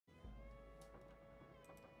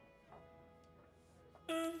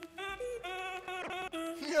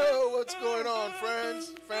What's going on,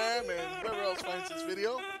 friends, fam, and whoever else finds this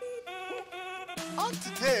video? On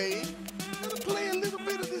today, I'm gonna play a little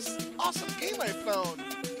bit of this awesome game I found.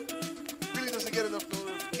 Really doesn't get enough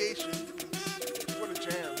notification. What a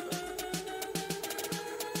jam, though.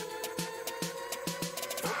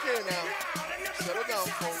 Okay, now, settle down,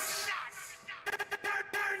 folks.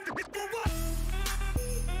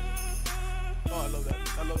 Oh, I love that.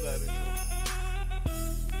 I love that intro.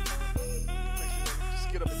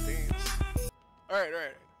 Just get up and dance. Alright.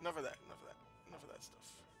 Enough of that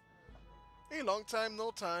stuff. Hey, long time,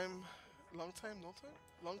 no time. Long time,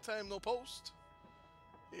 no post.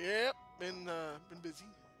 Yep, been busy.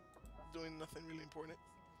 Doing nothing really important.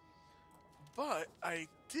 But I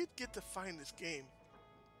did get to find this game.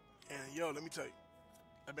 And yo, let me tell you,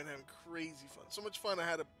 I've been having crazy fun. So much fun I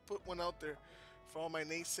had to put one out there for all my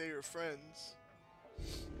naysayer friends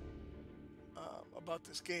about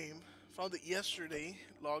this game. Found it yesterday,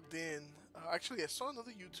 logged in. Actually, I saw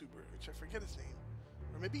another YouTuber, which I forget his name.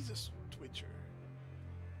 Or maybe he's a Twitcher.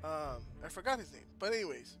 I forgot his name. But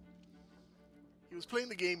anyways, he was playing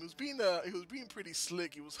the game. He was being pretty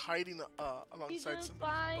slick. He was hiding alongside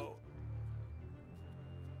somebody's boat.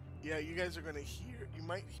 Yeah, you guys are gonna hear. You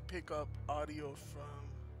might pick up audio from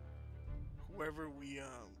whoever we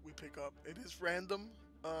pick up. It is random.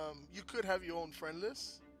 You could have your own friend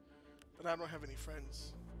list, but I don't have any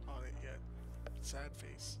friends on it yet. Sad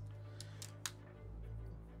face.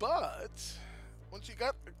 But once you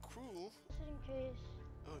got a crew, just in case.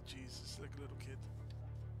 Oh Jesus, like a little kid.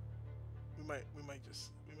 We might leave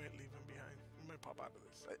him behind. We might pop out of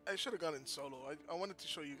this. I should have gone in solo. I wanted to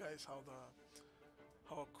show you guys how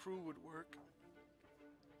a crew would work.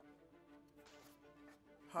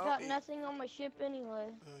 Got nothing on my ship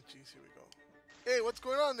anyway. Oh jeez, here we go. Hey, what's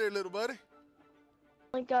going on there, little buddy?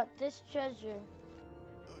 I got this treasure.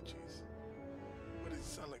 Oh jeez. What does it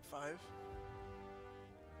sound like? 5?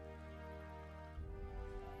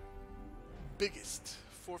 Biggest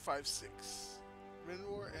 4, 5, 6.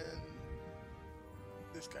 Rinwar and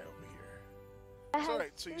this guy over here.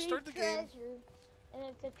 Alright, so you start the game. And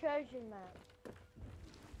it's a treasure map.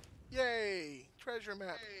 Yay! Treasure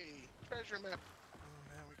map. Hey, treasure map. Oh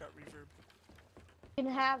man, we got reverb. You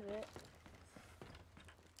can have it.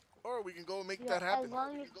 Or we can go make that happen. As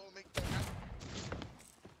long as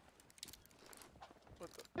What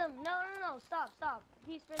the? No, stop.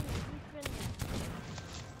 He's friendly.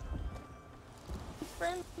 He's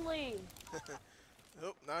friendly.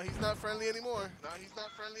 Nope, now he's not friendly anymore.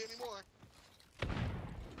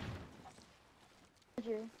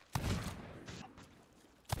 Treasure.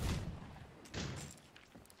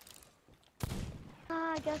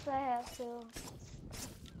 I guess I have to.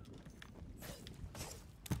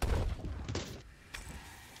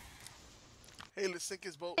 Hey, let's sink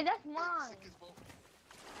his boat. Hey, that's mine.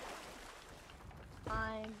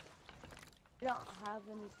 I don't have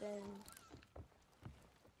anything.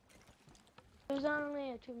 It was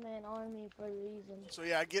only a 2-man army for a reason. So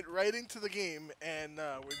yeah, get right into the game, and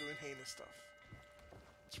we're doing heinous stuff.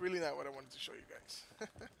 It's really not what I wanted to show you guys.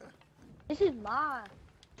 This is mine.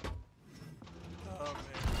 Oh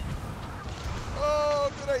man. Oh,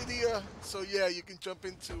 good idea. So yeah, you can jump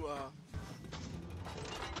into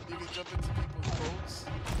people's boats.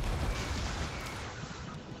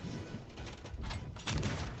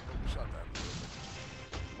 Overshot that a little bit.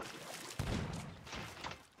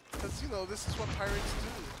 Because you know, this is what pirates do.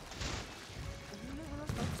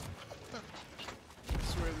 I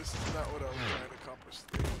swear this is not what I was trying to accomplish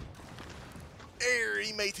today.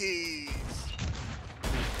 Airy mateys!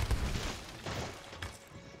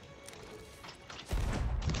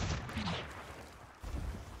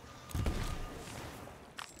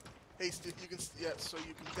 Hey, you can, yeah, so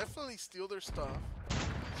you can definitely steal their stuff. So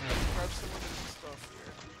grab some of their stuff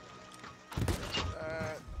here.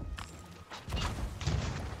 Good.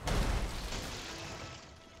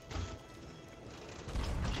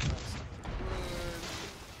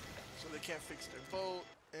 So they can't fix their boat,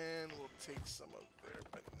 and we'll take some of their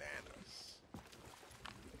bananas.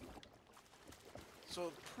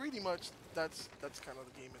 So pretty much that's kind of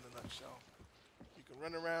the game in a nutshell. You can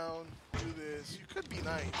run around, do this. You could be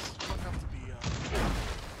nice. You don't have to be. You don't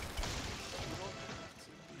have to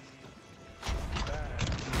be bad.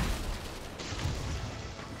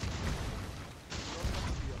 You don't have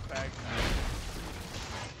to be a bad guy.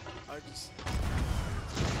 I just.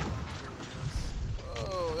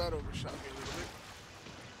 Oh, that overshot me a little bit.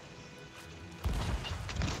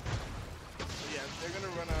 So yeah, they're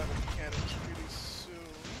gonna run out of cannons pretty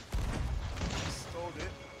soon. Stole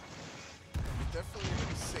it. Definitely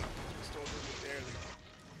gonna sink. Just over it barely.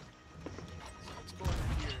 So let's go over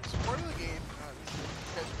here. So part of the game, you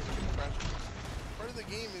guys are gonna get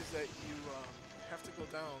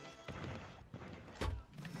down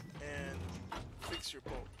and fix your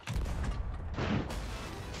boat.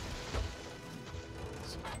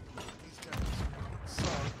 So these guys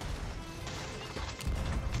suck.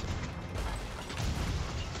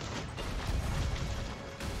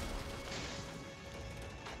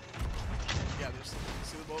 Yeah, there's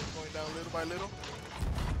see the boat going down little by little.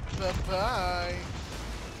 Bye-bye.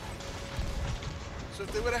 So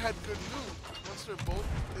if they would have had good loot, once their boat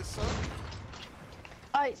is sunk,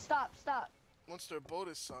 Alright, stop. once their boat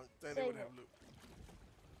is sunk, then they Save would have it. loot.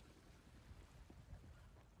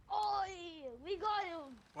 Oi! We got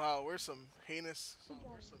him! Wow, we're some heinous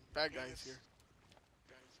bad guys here.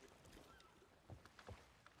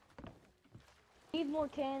 Need more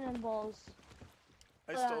cannonballs.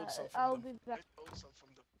 I stole some from I'll them. be back.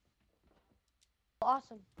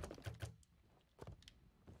 Awesome.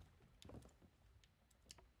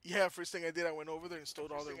 Yeah, first thing I did, I went over there and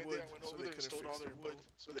stole all their wood, so they couldn't fix their boat.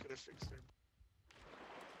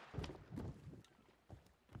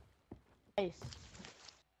 Nice.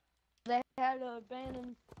 They had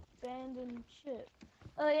an abandoned ship.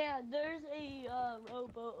 Oh yeah, there's a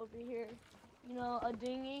rowboat over here. You know, a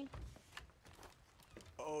dinghy.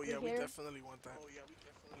 Oh yeah, we Here. definitely want that.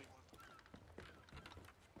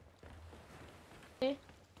 Eh?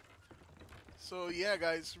 So yeah,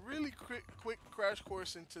 guys, really quick crash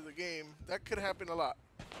course into the game. That could happen a lot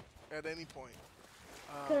at any point.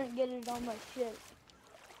 Couldn't get it on my ship.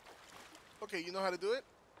 Okay, you know how to do it?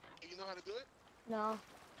 No.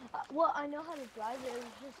 Well, I know how to drive it. It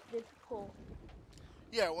was just difficult.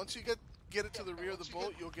 Yeah, once you get it to the rear of the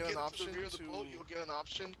boat, you'll get an option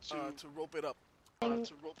to rope it up.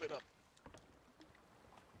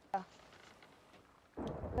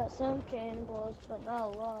 Got some cannonballs, but not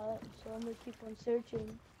a lot. So I'm gonna keep on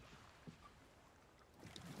searching.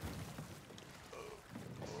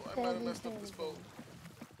 Oh, I might have messed up this boat.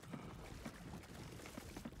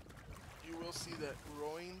 You will see that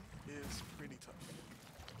rowing is pretty tough.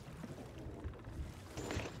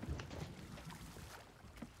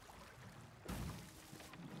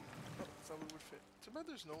 Oh, that's how it would fit. Too bad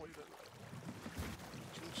there's no way to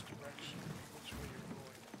change direction, which way you're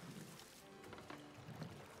going.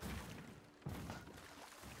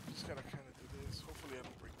 Just gotta kind of do this. Hopefully I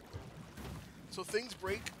don't break the boat. So things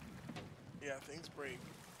break. Yeah, things break.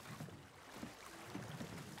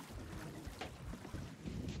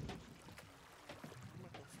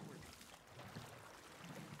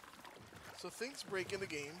 So things break in the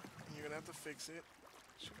game, and you're gonna have to fix it.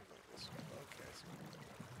 Should we go this way? Okay, I see.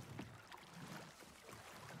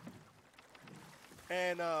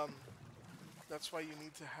 And that's why you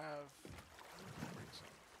need to have.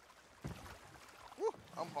 Woo,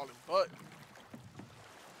 I'm hauling butt.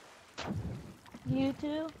 You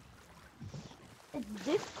too? It's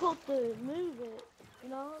difficult to move it, you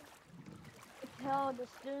know? It's how the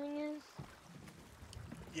steering is.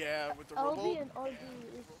 Yeah, with the LB rowboat. and RD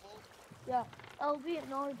is, yeah, LB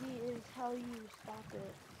and RD is how you stop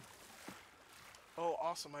it. Oh,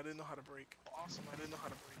 awesome! I didn't know how to brake.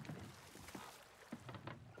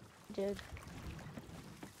 Dude.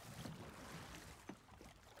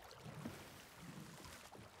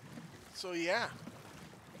 So yeah.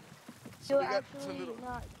 So You're we got actually a little.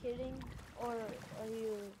 not kidding, or are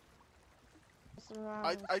you messing around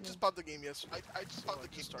I with just me? bought the game yesterday. I just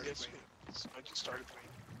started playing.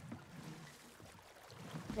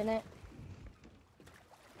 Didn't it?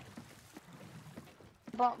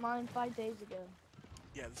 Bought mine 5 days ago.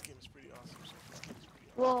 Yeah, this game is pretty awesome.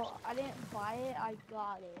 Well, I didn't buy it, I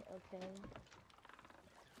got it, okay?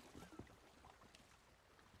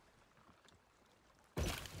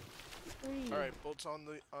 Free. All right, boats on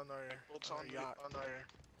our yacht.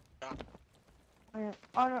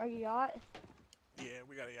 On our yacht? Yeah,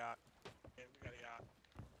 we got a yacht.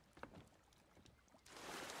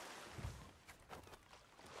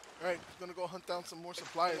 All right, gonna go hunt down some more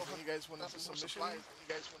supplies. And you guys want to do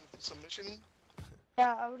some missioning?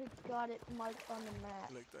 Yeah, I already got it marked on the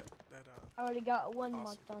map. Like that. I already got one Awesome.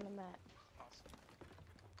 marked on the map. Awesome.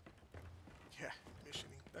 Yeah,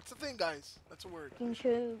 missioning. That's a thing, guys. That's a word. King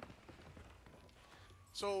True.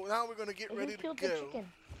 So now we're gonna get ready to killed go. the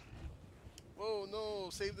chicken? Whoa, no,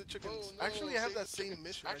 save the chickens. Actually, I have that same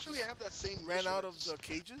mission. Ran out of the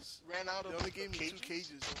cages. They only gave me 2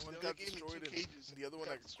 cages, and one got destroyed, and the other one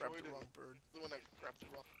I grabbed the wrong bird.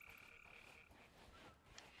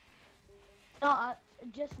 No,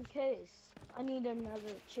 just in case. I need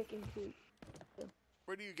another chicken coop.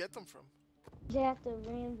 Where do you get them from? You have to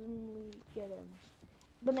randomly get them.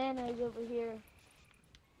 Bananas over here.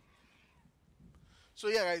 So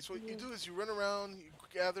yeah, guys, what you do is you run around, you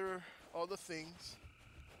gather all the things,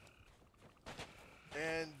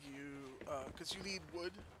 and you, because you need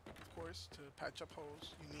wood, of course, to patch up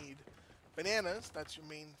holes. You need bananas. That's your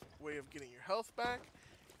main way of getting your health back,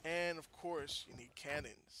 and of course, you need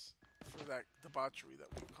cannons for that debauchery that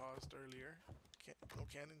we caused earlier. No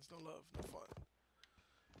cannons, no love, no fun.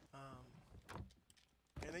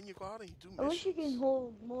 And then you go out and you do missions. I wish you can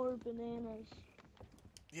hold more bananas.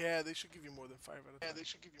 Yeah, they should give you more than 5 at a time. Yeah, they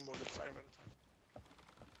should give you more than 5 at a time.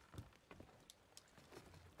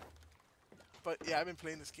 But yeah, I've been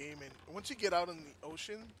playing this game, and once you get out in the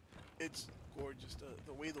ocean, it's gorgeous.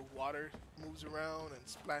 The way the water moves around and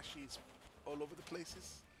splashes all over the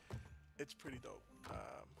places, it's pretty dope.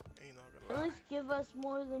 Ain't not At gonna lie. least give us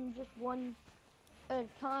more than just one at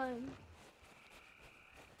a time.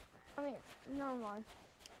 I mean, never mind.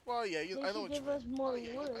 Well, yeah, They I know should what you give mean. us more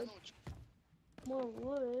wood. More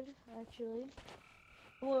wood, actually.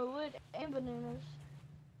 More wood and bananas.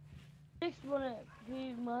 6 wouldn't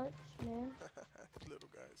be much, man. Little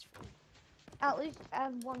guys. At least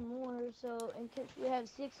add one more, so in case we have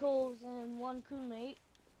 6 holes and 1 crewmate,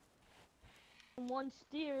 and 1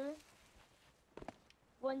 steer,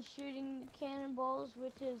 1 shooting cannonballs,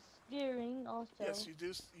 which is steering also. Yes, you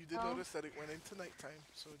do. You did notice that it went into nighttime,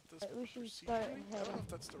 so it does. We should start I don't know if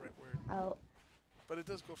that's the right word, out. but it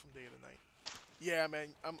does go from day to night. Yeah, man,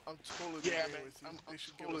 I'm totally agreeing with you. They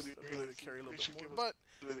should give us the ability to carry a little bit more, but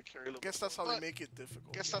I guess that's how they make it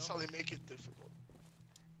difficult. Guess that's how they make it difficult.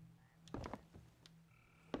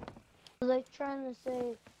 Like trying to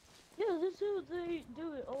say, yeah, this is how they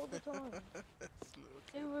do it all the time.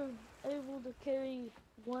 They were able to carry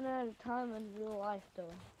 1 at a time in real life,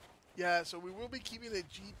 though. Yeah, so we will be keeping a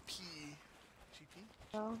GP. GP?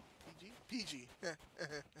 No. PG? PG. 13.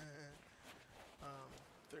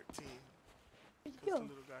 Let's That's go. the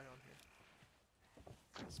little guy on here.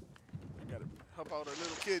 We gotta help out our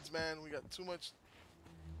little kids, man. We got too much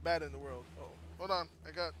bad in the world. Oh, hold on.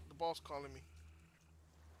 I got the boss calling me.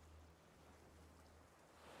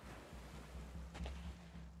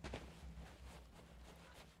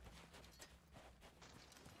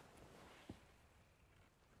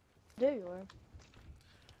 There you are.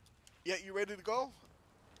 Yeah, you ready to go?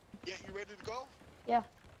 Yeah, you ready to go? Yeah.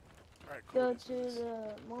 Alright, cool. Go Let's to do this.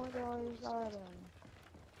 the Mordor's Island.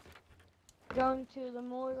 Going to the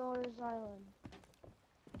Mordor's Island.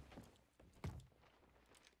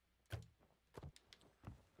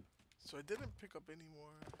 So I didn't pick up any more.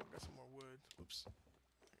 I got some more wood. Oops.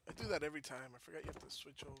 I do that every time. I forgot you have to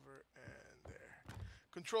switch over and there.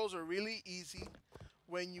 Controls are really easy.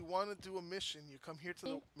 When you want to do a mission, you come here to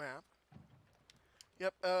the map.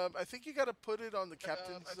 Yep, I think you gotta put it on the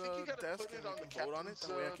captain's desk and you can vote on it.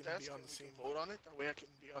 That way I can be on the same. Vote on it. That way I can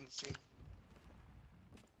be on the same.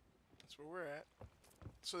 That's where we're at.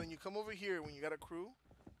 So then you come over here when you got a crew.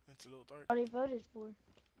 It's a little dark. Already voted for.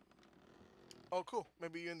 Oh, cool.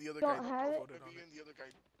 Maybe you and the other Don't guy have it? voted on Maybe you it. and the other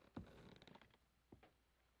guy.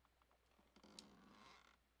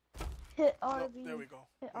 Hit No, RB. there we go.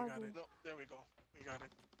 Hit We got RB. it. No, there we go. We got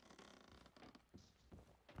it.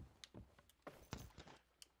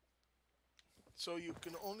 So you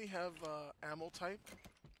can only have ammo type,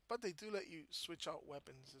 but they do let you switch out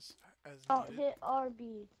weapons as Oh, needed. hit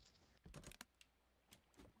RB.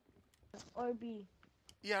 RB.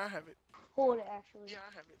 Yeah, I have it. Hold it, actually. Yeah,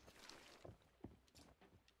 I have it.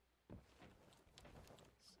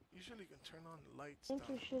 Usually you can turn on the lights I down.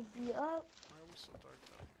 think it should be up. Why are we so dark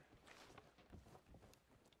down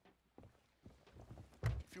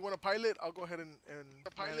here? If you want to pilot, I'll go ahead and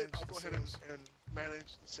manage I'll go the ahead sales. and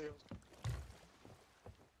manage the sales.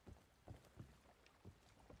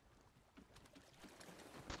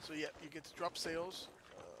 So yeah, you get to drop sales.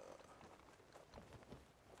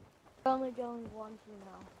 We're only going 1 for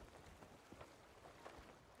now.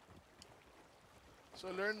 So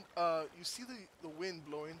I learned, you see the wind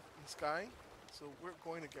blowing in the sky? So we're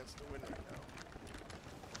going against the wind right now.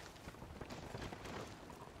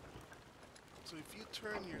 So if you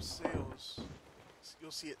turn your sails,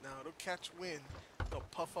 you'll see it now. It'll catch wind. It'll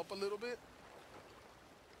puff up a little bit.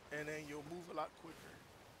 And then you'll move a lot quicker.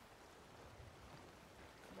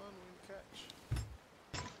 Come on, wind catch.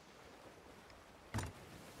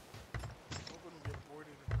 Hope we don't get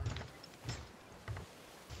boarded and hurt.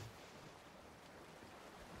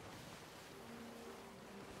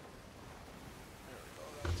 There we go.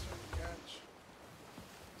 That's our catch.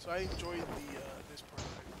 So I enjoyed this part.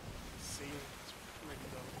 Like, sailing. It's pretty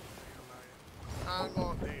dope. I'm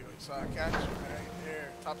going. There you go. So I catch right there.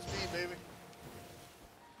 Top speed, baby.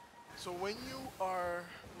 So when you are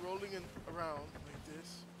rolling around like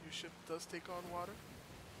this, your ship does take on water.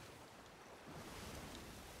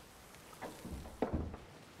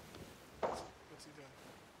 What's he doing?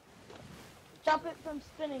 Stop it from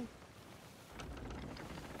spinning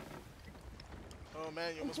Oh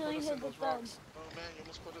man, you almost until put you us in hit the those thug. rocks. Oh man, you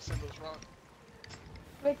almost put us in those rocks.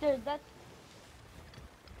 Right there, that's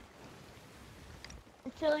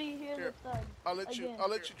until you hear Here, the thud. I'll let Again. you drive. I'll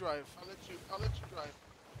let you drive.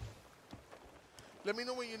 Let me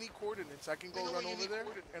know when you need coordinates. I can go run over there,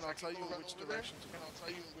 and I'll tell you in which direction to go. And I'll tell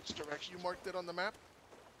you in which direction. You marked it on the map?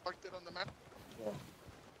 Marked it on the map. Yeah.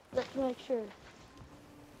 Let's make sure.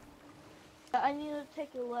 I need to take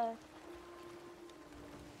a left.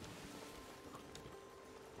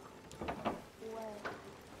 Left.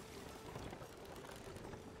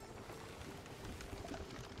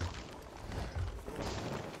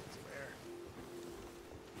 Some air.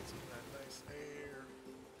 Some of that nice air.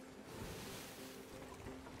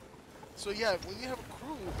 So yeah, when you have a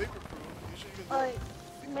crew, a bigger crew, usually you can Alright,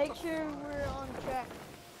 make sure we're on track.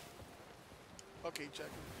 Okay, check.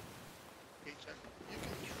 Okay, check. You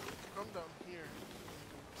can come down here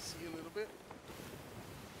and see a little bit.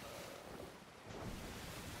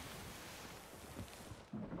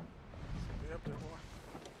 Stay up there more.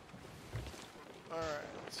 Alright,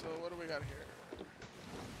 so what do we got here?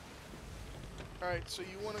 Alright, so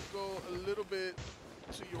you want to go a little bit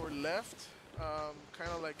to your left, kind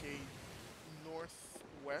of like a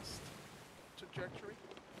northwest trajectory.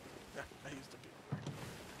 Yeah, I used a big word.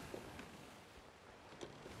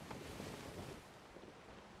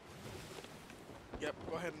 Yep,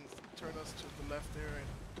 go ahead and turn us to the left there and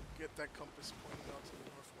get that compass pointing out to the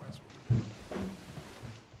northwest.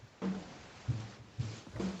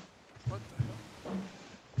 What the hell?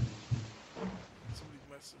 Somebody's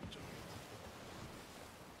messaging me.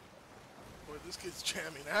 Boy, this kid's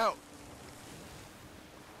jamming out.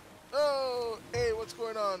 Oh, hey, what's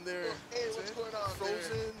going on there? Hey, what's going on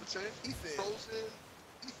Frozen there? Ethan. Frozen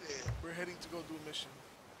Ethan. We're heading to go do a mission.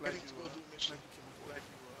 Heading to go do a mission. Like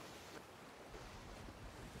you,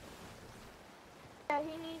 Yeah,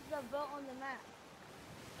 he needs the belt on the map.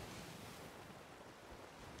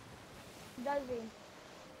 Does he?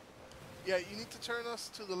 yeah, you need to turn us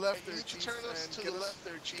to the left there, You need to Chief, turn us and to get the left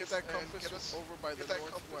there, Chief. Get that and compass get us over by the get that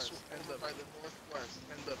northwest compass end over of by it. the northwest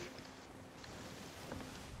end of it.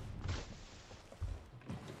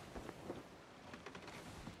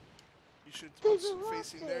 You should, There's once a rock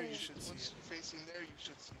facing there, there. you should see Once it. you're facing there, you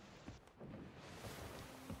should see.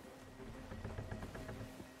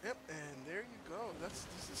 Yep, and there you go. This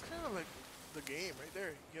is kind of like the game right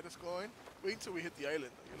there. Get us going. Wait until we hit the island.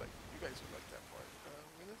 You're like, you guys would like that part.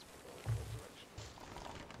 Let's go what direction?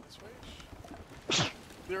 This way.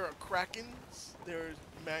 There are krakens. There's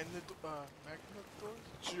magnetors,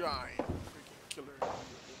 giant freaking killer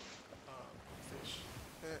fish.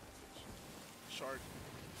 Fish. Shark.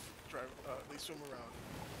 They swim around.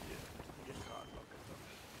 Yeah, you get caught.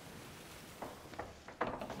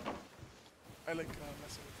 I like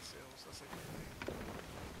messing with the sails. That's like my thing.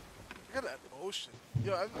 Look at that ocean.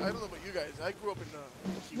 Yo, I don't know about you guys. I grew up in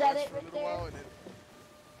Key Is that West it for a right little there? while, and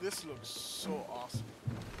this looks so awesome.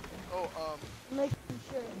 Oh, Making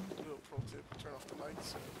sure. little pro tip: turn off the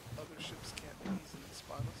lights so other ships can't easily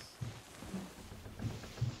spot us.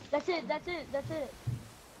 That's it, that's it, that's it.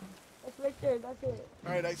 That's right there, that's it.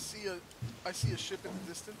 All right, I see a ship in the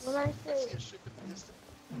distance. When I I say, see a ship in the distance.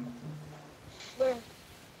 where?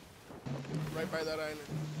 Right by that island.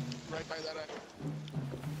 Right by that island.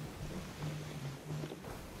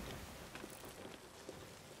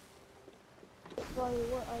 Sorry,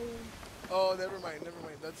 what island? Oh, never mind.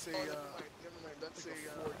 That's a Never mind. That's like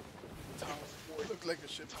a a fort tower. Looked like a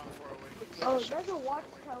ship too far away. Oh, there's a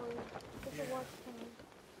watchtower. There's Yeah. a watchtower.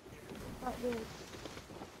 Not this.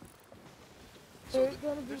 So They're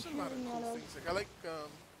gonna be there's a lot of shooting cool at us. things. Like I like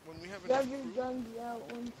when we have Grab enough your crew. guns out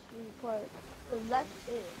once we part. So that's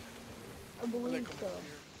it. I I like believe them so. over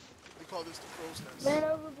here. We call this the crow's nest. Man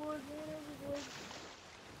overboard, man overboard.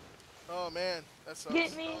 Oh man, that sucks.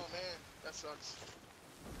 Get me, Oh man, that sucks.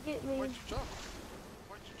 get me. Why'd you jump?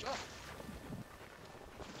 Why'd you jump?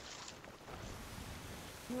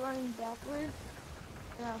 You're running backwards,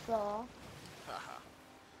 and I fell off. Haha.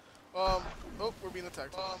 Oh, we're being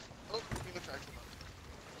attacked. We're being attacked.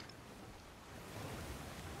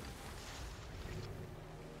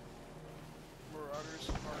 Marauders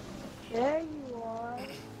are. There you are.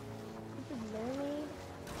 Stupid mermaid.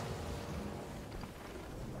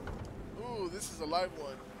 Ooh, this is a live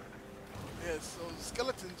one. Yes, so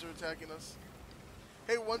skeletons are attacking us.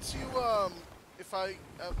 Hey, once you I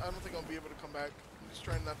don't think I'll be able to come back. I'm just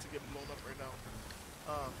trying not to get blown up right now.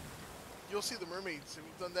 You'll see the mermaids. Have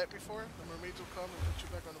you done that before? The mermaids will come and put you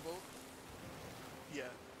back on the boat. Yeah,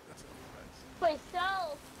 that's it. Play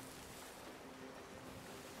stealth.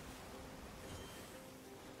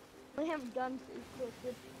 We have guns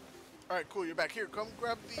equipped. All right, cool. You're back here. Come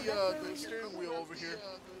grab the steering wheel over here.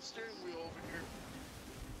 The steering wheel over here.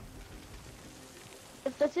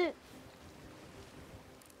 If that's it.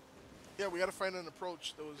 Yeah, we gotta find an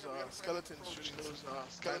approach. Those skeletons shooting those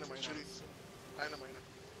dynamite.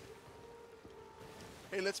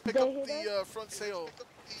 Hey, let's pick They up hear the front sail,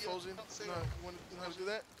 Frozen. You know how to do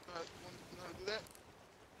that?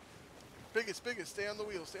 Biggest. Stay on the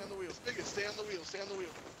wheel. Stay on the wheel. Stay on the wheel.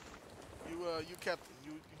 You captain.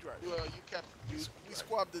 You drive. You captain. We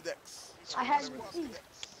squab the decks. I had Whatever. to see.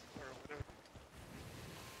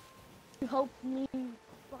 You help me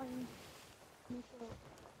find myself.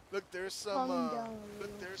 Look, there's Calm some. down a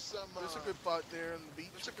little. There's a good spot there on the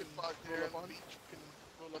beach. You can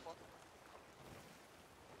roll up on.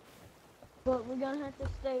 But we're gonna have to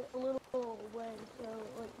stay a little away, so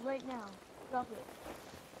like right now, drop it.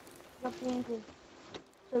 Drop the anchor.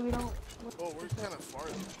 So we don't... Oh, we're kind of far.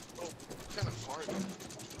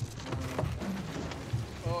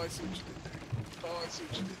 Oh, I see what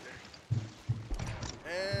you did there.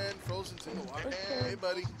 And Frozen's in the water. Okay. Hey,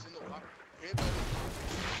 buddy.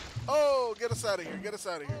 Oh, get us out of here. Get us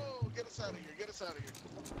out of here.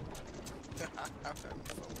 I'm having fun.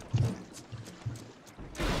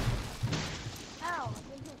 Ow!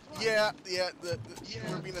 Yeah,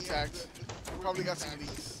 we're being attacked. Probably got some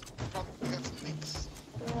leaks.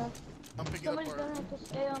 Yeah. I'm picking Somebody's up gonna our... have to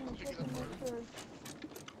stay on the ship and make sure.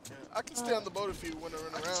 Yeah, I can stay on the boat if you want to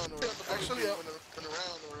run around, or actually,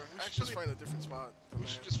 we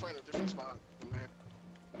should just find a different spot.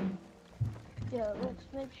 Yeah, let's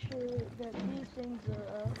make sure that these things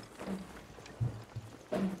are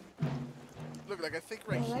Look, like I think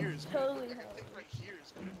right yeah, here that's is good. totally how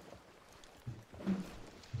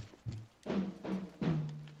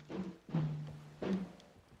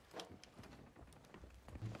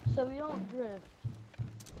so we don't drift.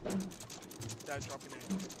 Dad dropping in.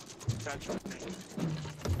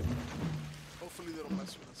 Hopefully they don't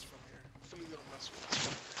mess with us from here.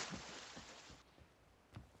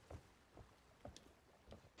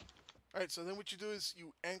 Alright, so then what you do is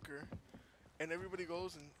you anchor, and everybody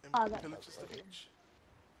goes and pillages the beach.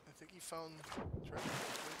 I think he found treasure.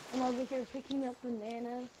 I'm over here picking up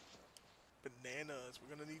bananas. Bananas.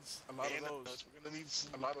 We're gonna need a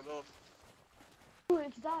lot of those. Ooh,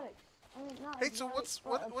 exotics. I mean, not Hey, so exotics,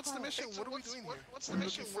 what's the mission? What are we doing here? We're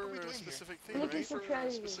looking for a specific thing, Looking right? for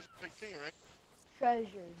treasure.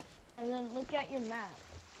 Treasure. And then look at your map.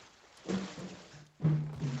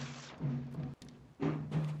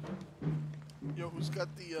 Yo, who's got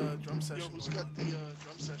the drum session?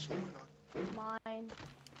 Going on? Mine.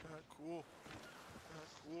 Cool.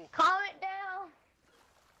 Calm it down.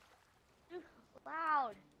 Too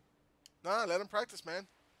loud. Nah, let him practice, man.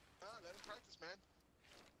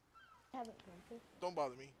 I haven't practiced. Don't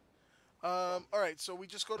bother me. Alright, so we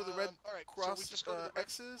just go to the red cross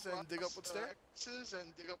X's and dig up what's there? That's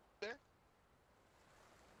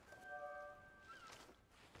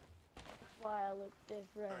why I look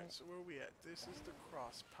different. Alright, so where are we at? This is the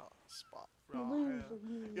cross spot. Lose.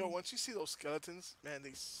 Yo, once you see those skeletons, man,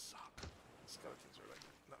 they suck. Skeletons are like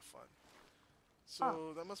not fun.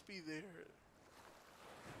 So that must be there.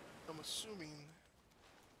 I'm assuming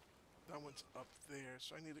that one's up there,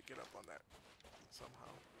 so I need to get up on that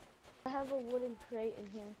somehow. I have a wooden crate in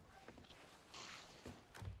here.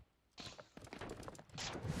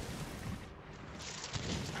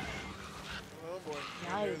 Oh boy,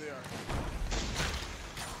 Nice. there they are.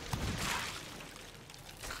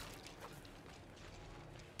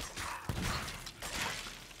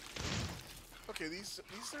 Okay, these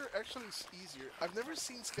are actually easier. I've never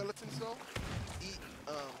seen skeletons though eat.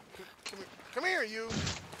 Come here, you.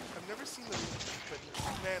 I've never seen them eat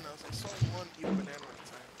bananas. I saw one eat a banana at a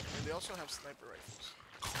time, and they also have sniper rifles.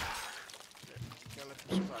 Yeah, you can't let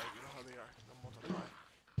them survive. You know how they are. They'll multiply.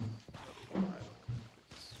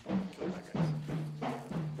 Kill that guy.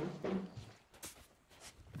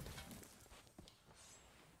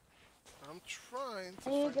 I'm trying to I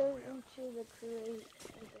need find to a go way out. into the crate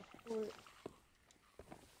with the fort.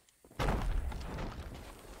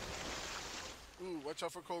 Ooh, watch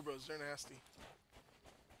out for cobras. They're nasty.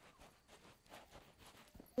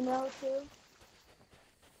 You know, too?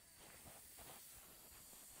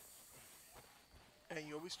 And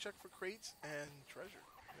you always check for crates and treasure.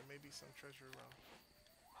 There may be some treasure around.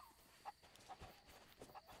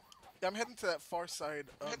 Yeah, I'm heading to that far side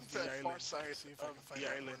of the island. See if I can find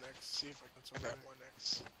that one next. See if I can find that one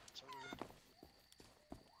next.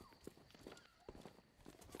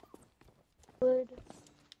 Wood.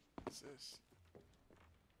 What's this?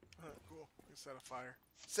 Cool. We set a fire.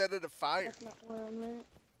 Set it afire. That's not where I meant.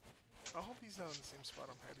 I hope he's not in the same spot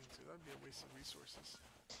I'm heading to. That'd be a waste of resources.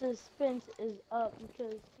 Suspense is up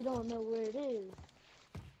because you don't know where it is.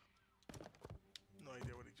 No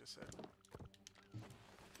idea what he just said.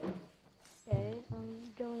 Okay,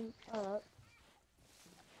 I'm going up.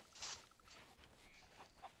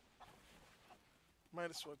 Might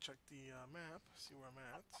as well check the map, see where I'm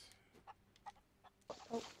at.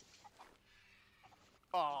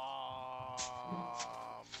 Oh,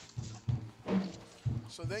 Um,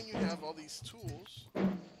 so then you have all these tools.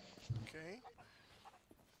 Okay.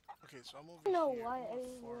 Okay, so I'm over I don't know here. why I'm on the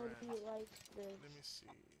far everybody end. likes this. Let me see.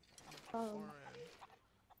 I'm at the Um, far end.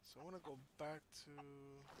 So I want to go back to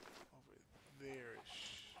over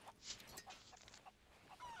there-ish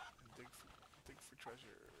and dig for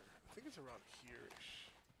treasure. I think it's around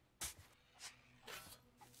here-ish.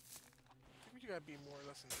 I think we gotta be more or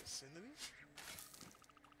less in the vicinity.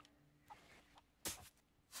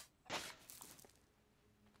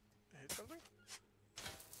 Hit something?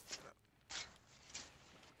 No.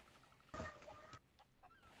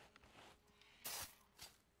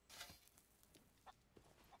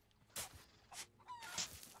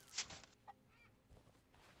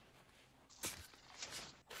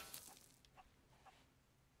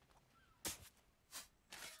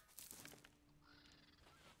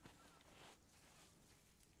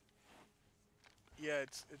 Yeah,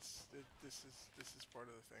 this is part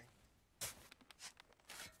of the thing.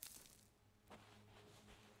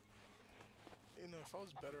 You know, if I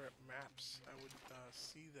was better at maps, I would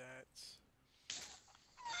see that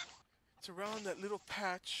it's around that little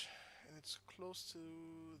patch, and it's close to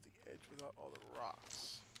the edge without all the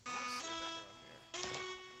rocks. I want to say that around here.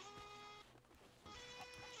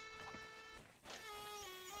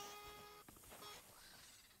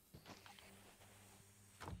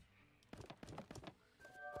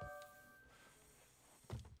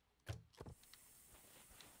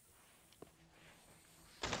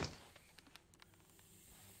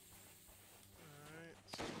 Alright,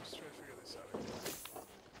 so let's try to figure this out again.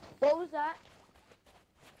 what was that?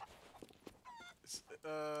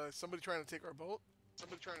 Somebody trying to take our boat?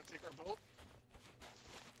 Somebody trying to take our boat?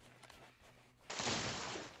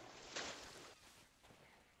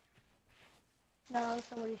 No,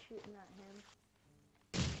 somebody's shooting at him.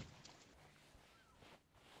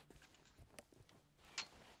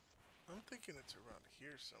 I'm thinking it's around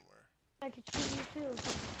here somewhere. I could shoot you too.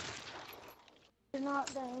 You're not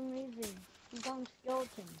that amazing. He's on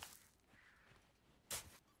skeleton.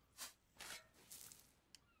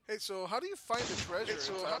 Hey, so how do you find the treasure? Okay,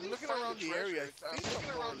 so how do I'm you looking find around the the treasure? area. I'm I think looking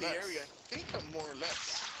I'm more or around the less, area. I think I'm more or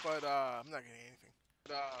less. but I'm not getting anything.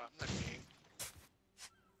 But, I'm not getting.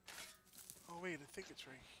 Oh wait, I think it's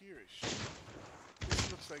right here-ish.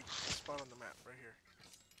 This looks like a spot on the map right here.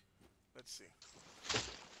 Let's see.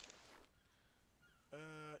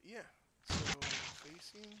 Yeah. So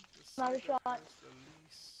facing the Another side that shot. has the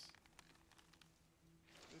least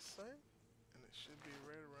this side, and it should be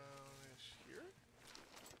right around-ish here.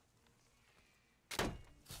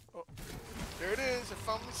 Oh, there it is! I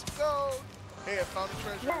found me some gold. Hey, I found the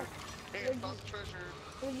treasure. Yes. Hey, I Where'd found you, the treasure.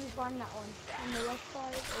 where'd you find that one? On the left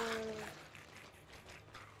side or?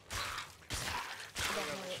 I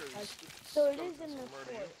gotta make sure these So it skeletons is in the don't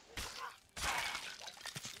murder you. fort.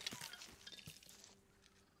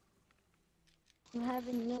 I'm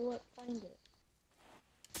having no luck find it.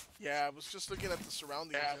 Yeah, I was just looking at the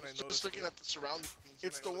surroundings Yeah, I and I was noticed just looking it. at the surroundings.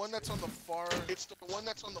 It's the one that's on the far It's the one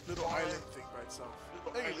that's on the little far island thing by itself.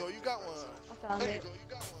 little There you go, island you thing got by one. itself. I found There you it. go, you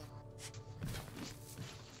got one.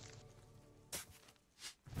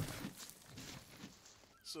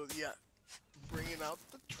 So yeah, bringing out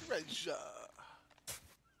the treasure.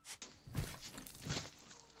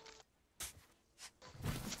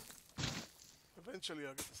 Eventually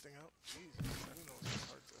I'll get this thing out. Jesus, I didn't know it was this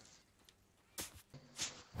hard to...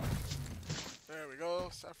 There we go,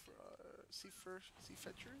 sea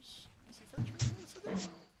fetchers? Sea fetchers? What's it is?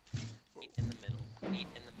 Whoa. Meet in the middle. Meet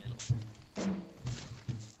in the middle.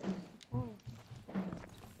 Oh.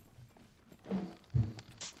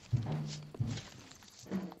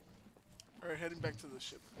 Alright, heading back to the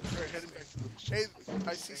ship. Alright, heading back to the ship. Hey,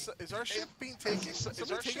 I see. Is our ship being taken? Is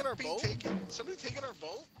Somebody our taking ship our being boat? taken? Somebody taking our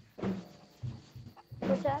boat?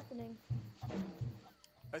 What's happening?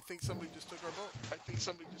 I think somebody just took our boat. I think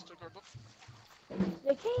somebody just took our boat.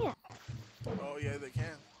 They can't. Oh yeah, they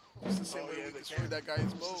can. Just the same Oh, way yeah, we they destroyed can. that guy's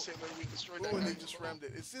It's the boat. same way we destroyed Ooh, that and they guy's just boat. rammed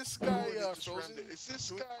it. Is this Ooh, guy and they just frozen? rammed it. Is this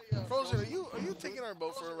Do we- guy Frozen, are you taking our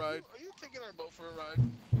boat for a ride? Are you taking our boat for a ride?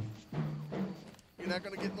 You're not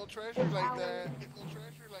gonna get no treasure like that. Get no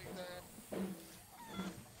treasure like that.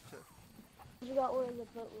 I forgot where the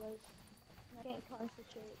boat was. I can't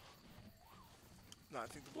concentrate. No, I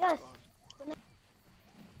think the boat's Yes. gone.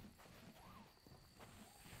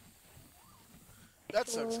 That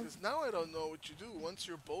sucks, Sure. because now I don't know what you do. Once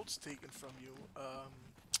your boat's taken from you,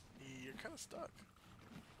 you're kind of stuck.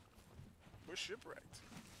 We're shipwrecked.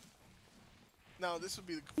 Now, this would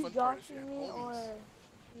be the You fun part if you had joshing me or homies.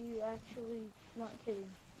 you actually not kidding?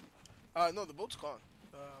 No, the boat's gone.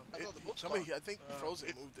 No, the boat's Somebody, gone. I think Frozen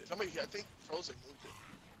moved it. Somebody, I think Frozen moved it.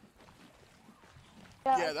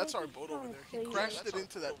 Yeah, Yeah, I that's think our he's boat trying over to there. He save it. crashed That's it our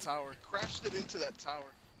into boat. that tower. Crashed it into that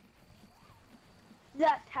tower.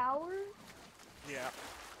 That tower? Yeah.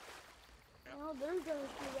 No, they're gonna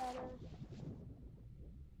shoot at us.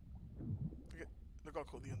 Look how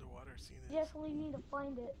cool the underwater scene is. Definitely need to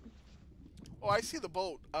find it. Oh, I see the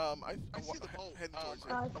boat. I'm I see the boat. heading towards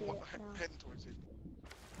it. I see it now. Heading towards it.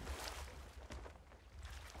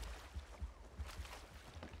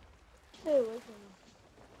 Stay away from me.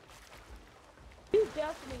 You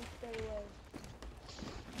definitely stay away.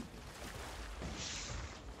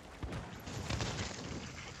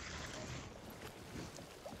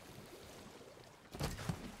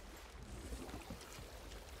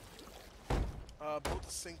 Boat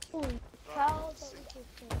is sinking. Holy cow, that was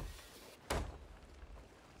just sick.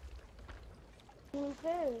 Who's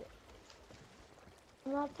there?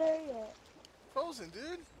 I'm not there yet. Frozen,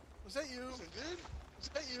 dude. Was that you? Frozen, dude. Is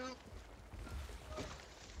that you?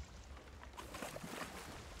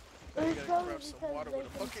 Now you It's gotta probably grab some because water they with a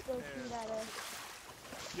can bucket still and... shoot at us.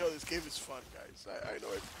 Yo, this game is fun, guys. I know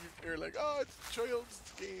you're like, oh, it's child's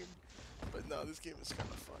game. But no, this game is kind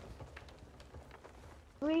of fun.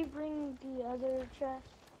 Can we bring the other chest?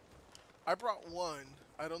 I brought one.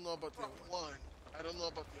 I don't know about the other one. One. I don't know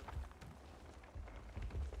about the other.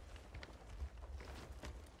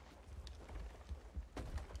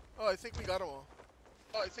 Oh, I think we got them all.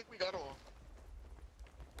 Oh, I think we got them all.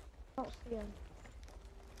 I don't see them.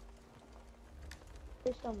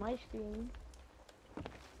 Based on my screen.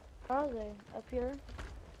 Where are they? Up here?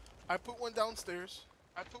 I put one downstairs.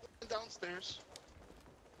 I put one downstairs.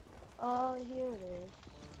 Oh, here it is.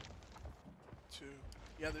 Two.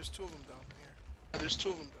 Yeah, there's two of them down here. There's two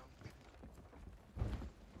of them down.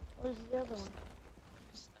 Where's the other one?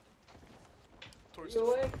 Towards You the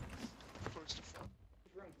awake? Towards the front.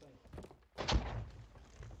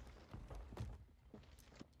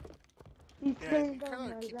 You Yeah, you turned kind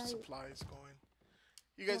on of my keep the light. supplies going.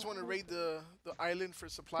 You guys Yeah, want to I raid the island for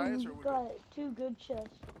supplies, or We've we're got good? two good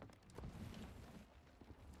chests.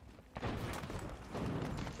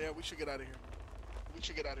 Yeah, we should get out of here. We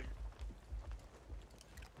should get out of here.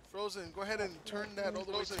 Frozen, go ahead and turn that all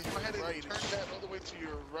the way to Frozen, your go ahead and right. turn that all the way to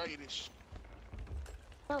your rightish.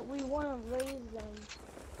 But we want to raise them.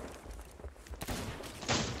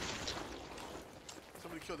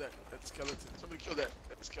 Somebody kill that skeleton. Somebody kill that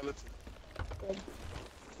skeleton. Good.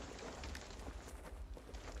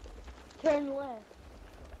 Turn left.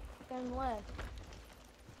 Turn left.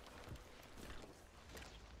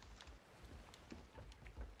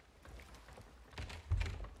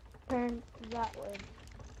 Turn that way.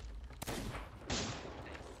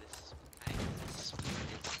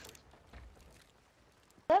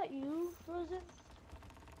 Is that you, Frozen?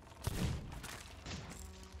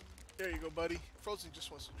 There you go, buddy. Frozen just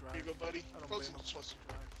wants to drive. Here you go, buddy. I don't Frozen blame him. just wants to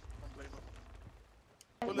drive. I don't blame him.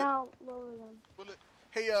 Right, Bullet. now, lower them. Bullet.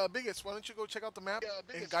 Hey, Biggest, why don't you go check out the map Yeah, and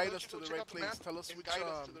biggest, guide why us don't to you the go right check out the place? map Tell us and which guide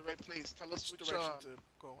us to the right place. Tell us which direction to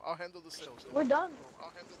go. I'll handle the sales. We're done.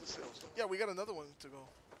 I'll handle the sales. Yeah, we got another one to go.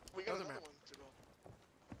 We got Another another map. one to go.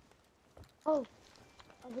 Oh,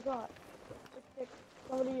 I forgot.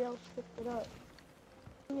 Somebody else picked it up.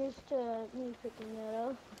 I'm used to me picking it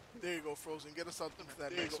up. There you go, Frozen. Get us out into that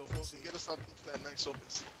There you nice go, open Frozen. sea. Get us out into that nice open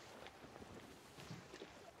sea.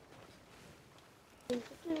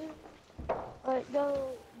 Alright,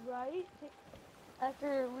 go right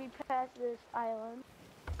after we pass this island.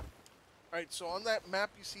 Alright, so on that map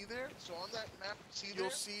you see there, So on that map, see you'll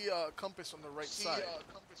there? see a compass on the right See side.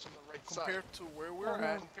 compass on the right Compared to where we're Uh-huh.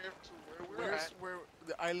 at, Compared to where we're where's at, where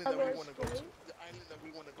the island that we want to go to. the island that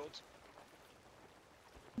we want to go to.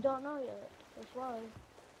 Don't know yet. That's why.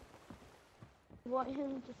 Want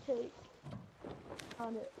him to take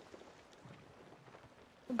on it.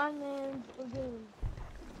 My man's lagoon.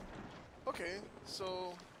 Okay,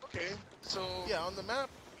 so So yeah, on the map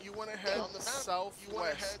you want to head on the map, southwest. you want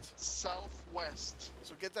to head southwest.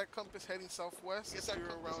 So get that compass heading southwest. Get Steer that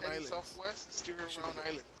compass around heading islands. southwest. Steer Should around be good.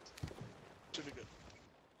 island. Should be good.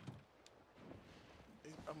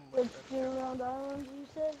 I'm Let's looking at it steer here. around islands, you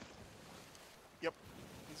said?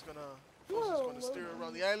 He's gonna. Whoa, Frozen's gonna steer whoa.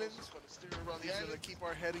 around the islands. Just gonna steer around He's the gonna island. keep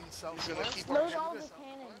our heading He's southwest. gonna keep our Load heading all the southwest.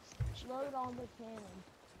 cannons. Load all the cannons.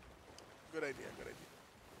 Good idea. Good idea.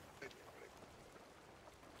 Good idea, good idea.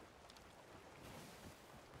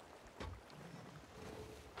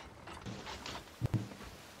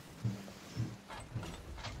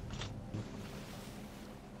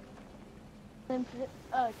 Then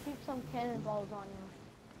keep some cannonballs on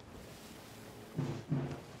you.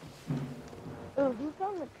 Oh, who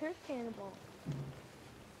found the cursed cannonball?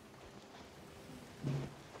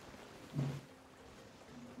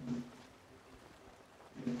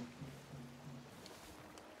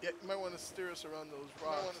 Yeah, you might want to steer us around those I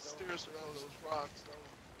rocks. want to steer us around those rocks.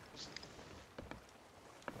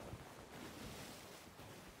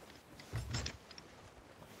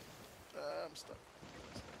 I'm stuck.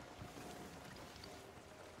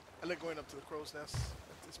 I like going up to the crow's nest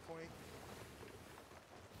at this point.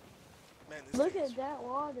 Man, this Look thing is at that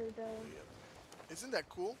water, though. way up there. Isn't that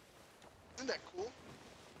cool? Isn't that cool?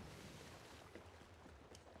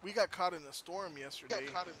 We got caught in a storm yesterday.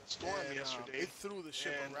 It threw the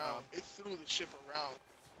ship around. It threw the ship around.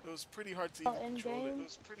 It was pretty hard to Oh, even in control game? it. It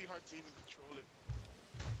was pretty hard to even control it.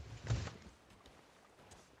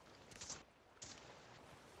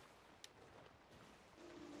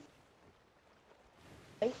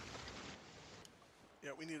 Right?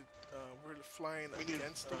 Yeah, we need. We're flying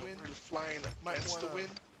against the wind. We're flying Might against wanna the wind.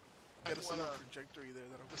 Get us a little trajectory there.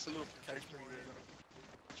 That'll Just a little catch trajectory more. there.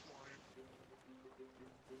 Much more.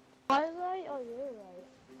 My right or your right?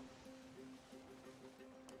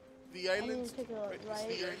 The I need island. to take a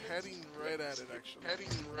right. You're heading right at it, actually. Heading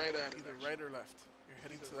right at it. Either right or left. You're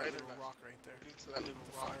heading to that little rock right there. Heading to that little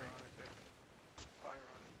rock Fire right on it. there. Fire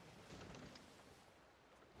on it.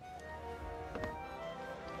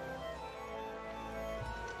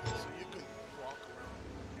 So you can walk around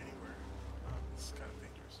anywhere. It's kind of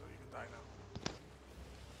dangerous, so you can die now.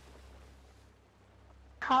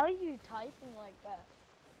 How are you typing like that?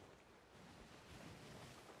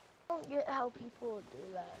 I don't get how people do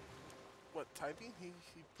that. What, typing? He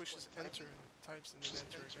pushes enter and types and then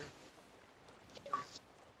enter again.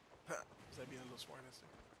 Is that being a little smart ass there?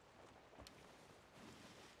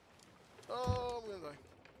 Oh, I'm gonna die.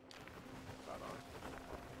 Got on.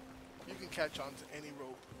 You can catch on to any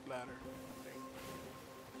rope ladder thing.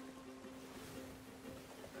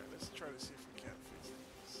 Alright, let's try to see if we can't fix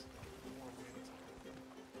this. More wind.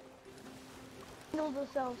 Know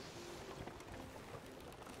themselves.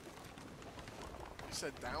 You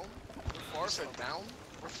said down? We're far from down?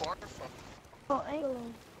 We're far from. Oh,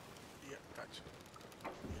 angling. Yeah, gotcha.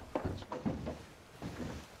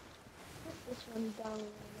 This one's down.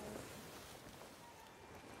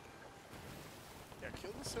 Yeah,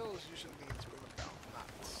 kill the cells usually means we're about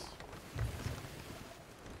knots.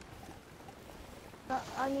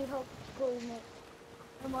 I need help pulling it.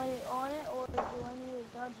 Am I on it or do I need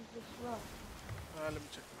to dodge this rock? Let me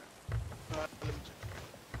check the map.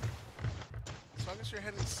 As long as you're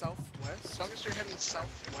heading southwest. As long as you're heading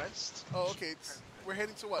southwest. Oh, okay. We're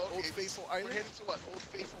heading to what? Old Faithful Island? We're heading to what? Old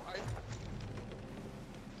Faithful Island.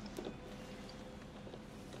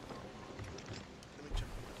 Let me check.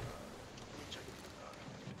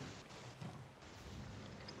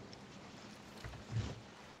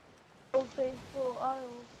 Old Faithful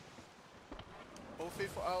Isles. Old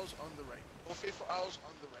Faithful Isles on the right. Old Faithful Isles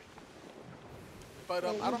on the right. But Yeah,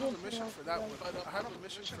 I you don't have did a mission select for that right. one. But I have a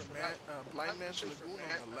mission for Blind Man's Lagoon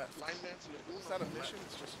on the left. Blind Man's Lagoon. It's not a mission,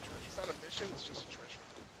 it's just a treasure. It's not a mission, it's just a treasure.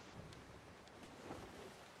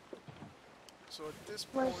 So at this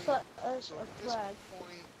Where's point, a flag?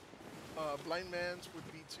 Blind Man's would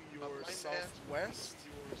be to your southwest.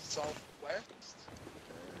 Your southwest.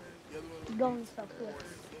 And the other one would Going be to southwest.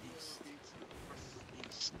 northeast.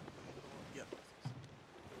 East. Yeah.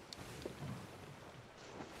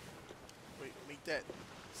 Wait, make that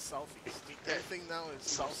southeast. Everything now is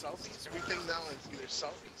southeast. Everything now is either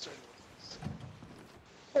southeast or northeast.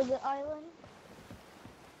 So the island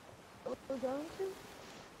we're going to?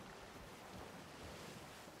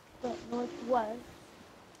 The northwest.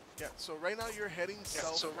 Yeah, so right now you're heading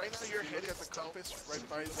south. So right now you're Look heading at the compass right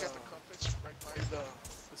by Look at the compass right by the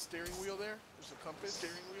steering wheel there. There's a compass.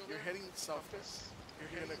 steering wheel. You're there. heading south. Compass.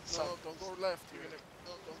 You're heading gonna south. don't go left. You're You're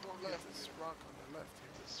gonna don't go left. left. This rock on the left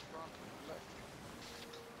here. This rock on the left.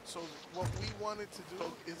 So what we wanted to do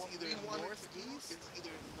is What either we wanted to do northeast is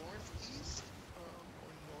either northeast or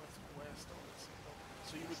northwest. I wanna say.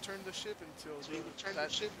 So you would turn the ship until So you would turn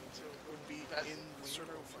that the ship until would be that in the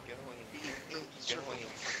circle. Get away. be in the Get circle. away.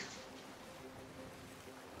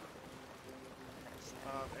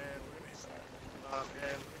 And we're gonna hit that.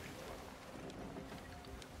 And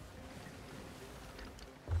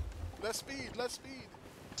Less speed. Less speed.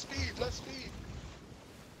 speed, less speed.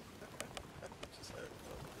 Just had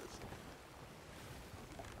fun with this.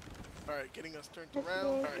 All right, getting us turned Let's around.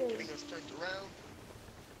 go. All right, Getting us turned around.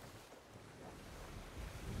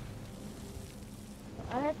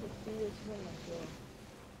 I have to see this thing as well.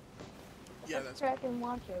 yeah, that's track and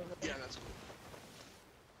watch over. Yeah, that's cool.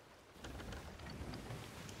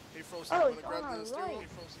 Hey, Frozen, Oh, you it's wanna on grab our the steering right. wheel? Hey,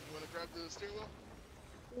 Frozen, you wanna grab the steering wheel?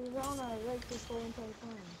 It was on our right this whole entire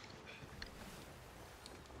time.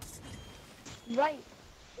 Right.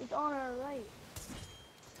 It's on our right.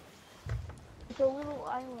 It's a little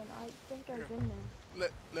island. I think I've Here, been there.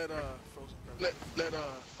 let Frozen grab it. Let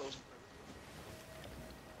Frozen grab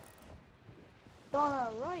It's on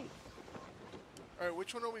our right. All right,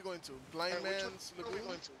 which one are we going to? it. Blind Alright, which one Man's are we Lagoon?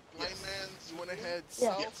 going to? Blind Yes. Man's You wanna Lagoon? head Yeah.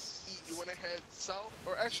 south, Yes. east, You wanna head south?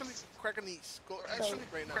 or actually East? crack an east? Go Or east actually,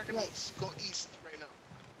 right now. crack an Right. east. Go east right now.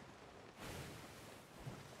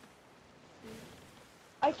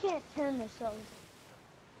 I can't turn this off.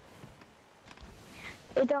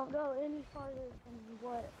 It don't go any farther than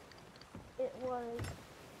what it was.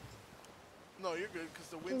 No, you're good because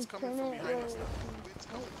the You wind's can coming turn from it behind where us now. The wind's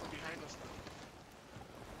coming from behind us now.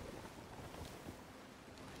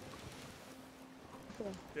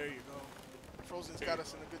 Okay. There you go. Frozen's got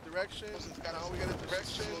us in a good direction. Frozen's got Now us we in gotta the just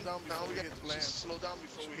direction. slow down Now before we we gotta hit the just land. slow down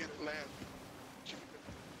before we hit the land.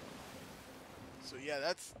 So yeah,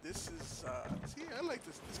 this is see, I like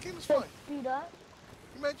this. This game is So fun. speed up.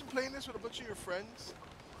 Imagine playing this with a bunch of your friends,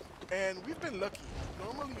 and we've been lucky.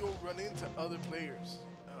 Normally you'll run into other players,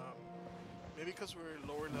 maybe because we're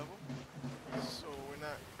lower level, so we're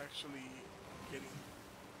not actually getting,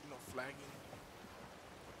 flagging.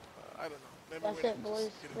 I don't know. Maybe That's we're it, boys.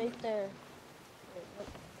 just getting Right lucky. there.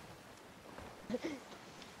 Is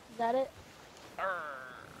that it?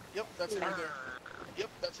 Yep, that's it right there. Yep,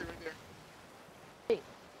 that's it right there. Hey,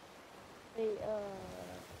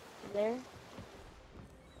 there?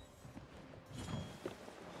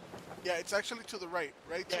 Yeah, it's actually to the right,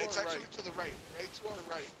 right to Yeah, it's our actually right. to the right, right to our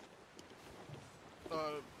right.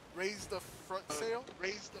 Raise the front sail.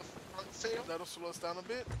 Raise the front sail. That'll slow us down a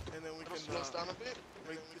bit, and then we It'll can. slow us down a bit.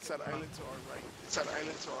 Right, and then we it's can, that island to our right. It's that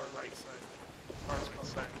island to our right. Side. Our It's right called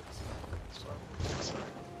side. islands.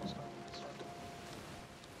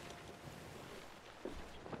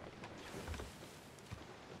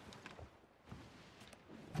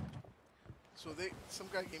 So some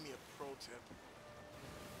guy gave me a pro tip.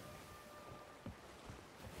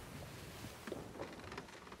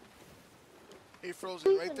 Hey,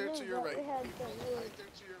 Frozen, right there to your right. We had Right there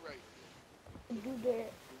to your right. the do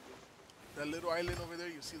that. That little island over there,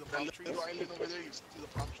 you see the palm That trees? little island over there, you see the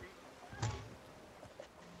palm tree?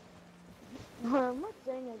 My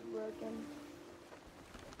thing is broken.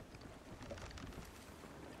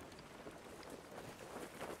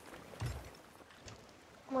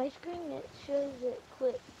 My screen, it shows it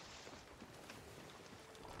clicked.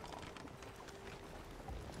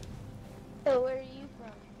 So where are you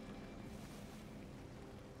from?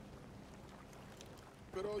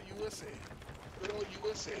 Good old USA. Good old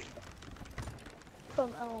USA.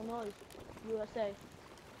 From Illinois, USA.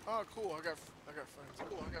 Oh, cool. I got friends.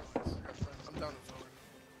 Cool, I got friends. I'm down in Florida.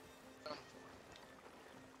 Down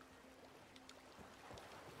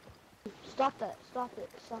Stop that, stop it,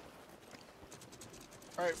 stop.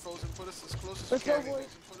 All right, Frozen, put us as close as Let's you go, can. boys.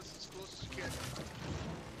 Put us as close as you can.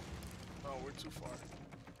 Oh, we're too far.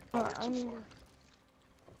 I mean,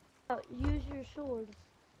 use your sword.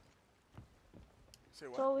 Say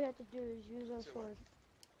That's what? all we have to do is use our sword.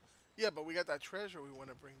 Yeah, but we got that treasure we want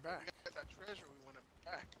to bring We back. got that treasure we want to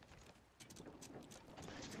back.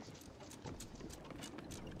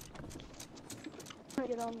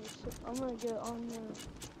 I'm gonna get on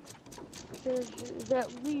the treasure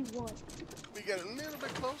that we want. We get a little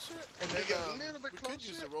bit closer, and We then get a little bit we closer, could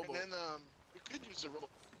use the rowboat. and then we could use the rowboat.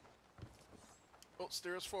 Oh,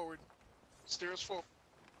 steer us forward. Steer us forward.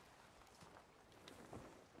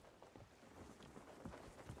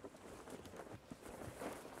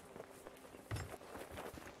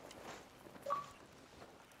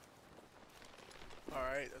 All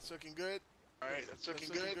right, that's looking good. All right, that's looking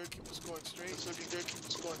good. Keep us going straight. That's looking good. Keep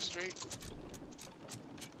us going straight.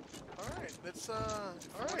 All right, let's All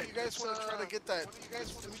right, you guys want to try to get that? What do you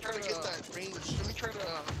guys want let me to try to get that range? Let me try to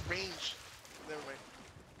range. Never mind.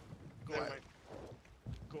 Go Never ahead. mind.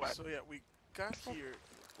 Go ahead. So yeah, we got here.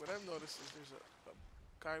 What I've noticed is there's a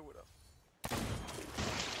guy with a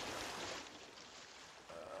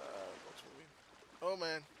what's moving? Oh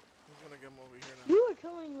man, he's gonna get him over here now. You are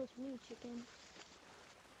coming with me, chicken.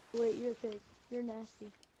 Wait, you're pig. You're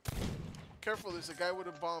nasty. Careful, there's a guy with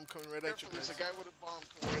a bomb coming right at you There's guys. a guy with a bomb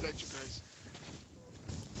coming right at you guys.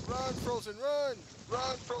 Run, Frozen, run!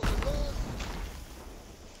 Run, Frozen, run!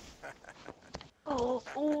 Oh,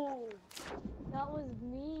 that was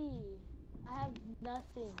me. I have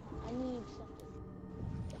nothing. I need something.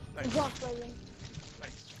 Nice. Jump, Logan.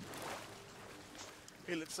 Nice.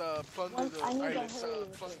 Hey, let's plunder Once the I need to island. hurry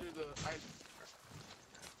with Plunder it. the island.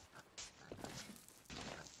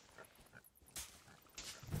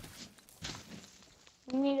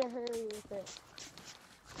 You need to hurry with it.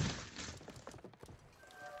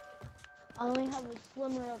 I only have a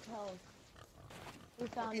slimmer of health. We Oh,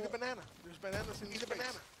 found eat a it. banana. There's bananas in these Eat a crates.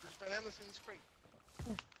 banana. There's bananas in this crate.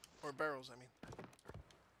 Or barrels, I mean.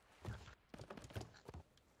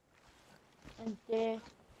 And there.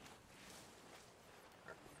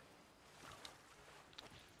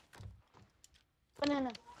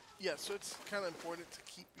 Banana. Yeah, so it's kind of important to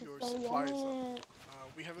keep your So supplies up. yummy.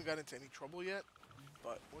 We haven't got into any trouble yet,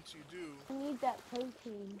 but I need that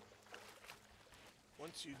protein.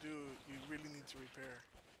 once you do, you really need to repair.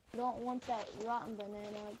 I don't want that rotten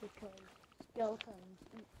banana because skeletons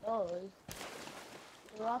eat those.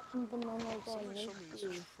 The rotten bananas are Somebody showed me this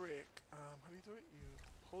nasty. trick. How do you do it? You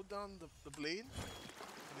hold down the blade,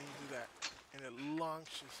 and then you do that, and it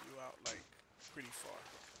launches you out like pretty far.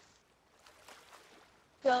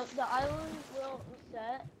 So the island will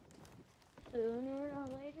reset sooner or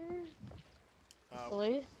later. Uh,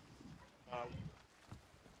 Please. Uh,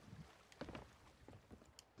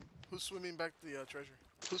 who's swimming back the treasure?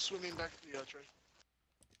 who's swimming back to the treasure?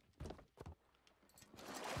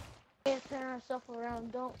 Can't turn ourselves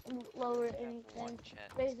around. Don't lower Have one anything.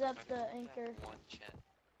 chat. Raise up Have the anchor. one chat.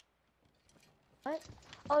 What?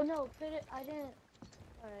 Oh no, put it. I didn't.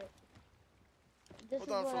 Alright. This Hold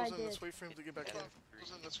is on, what I Frozen. did. Let's wait for him to get back in.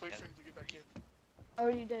 Let's wait for him to get back in.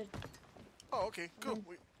 Already did. Oh, okay, cool.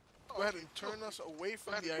 Go ahead and turn us away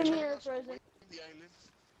from the Come island. here, Frozen. The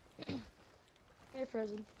island. Here,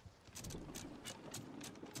 Frozen.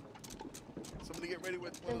 Somebody get ready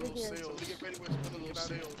with one of Over those here. sails. Somebody get ready with one of those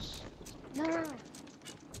sails. No, no, no.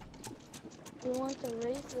 We want to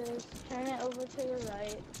raise this, turn it over to the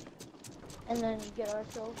right, and then get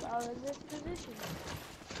ourselves out of this position.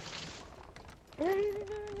 No, no, no, no,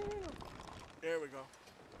 no, no. There we go.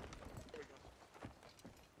 There we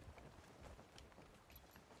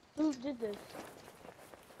go. Who did this?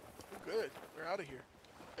 We're good. We're out of here.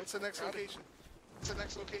 What's the next location? What's the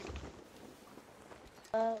next location?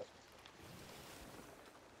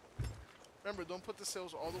 Remember, don't put the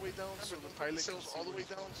sails all the way down so the pilot can sails see all the where way he's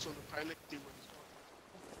down going. so the pilot can see where he's going.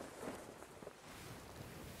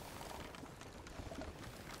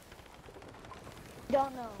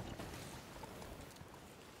 Don't know.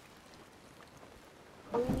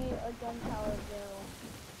 We need a gunpowder barrel.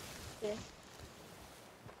 This.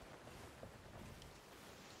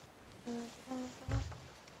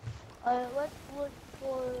 Let's look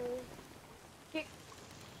for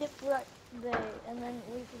shipwreck bay, and then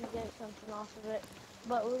we can get something off of it.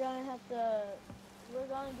 But we're gonna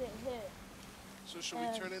get hit. So should we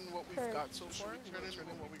turn in what we've First. got so far? Should we turn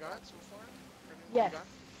in what we got so far? Turn in what Yes. we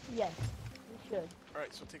got? Yes, we should.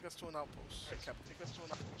 Alright, so take us to an outpost. Alright, Captain. take us to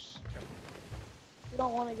an outpost. Captain. We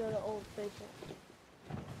don't want to go to Old Faithful.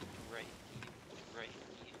 Right. Right.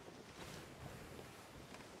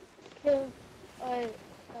 Because,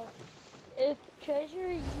 if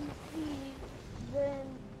treasure you see, then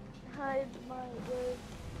hide the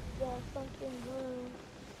sunken blue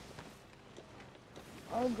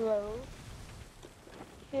or grove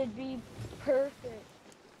should be perfect.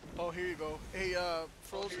 Oh, here you go. Hey,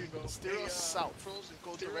 Frozen, steer us south. Frozen,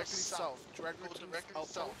 Go steer us directly south. Directly Go to directly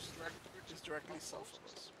outpost. south. Just directly south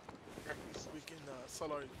of us. We can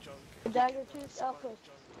sell our junk. Dagger Tooth Outpost.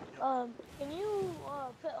 Yep. Can you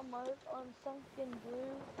put a mark on sunken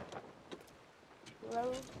blue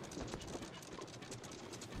grove?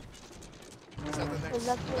 Is that the next? That's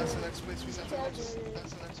That's the where next place we need to go treasure to. is.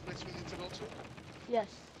 That's the next place we need to go to. Yes.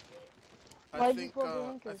 I Why'd you think pull the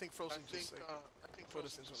anchor? I think Frozen just like I think put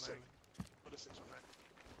us Frozen into just an like island. put us into an island.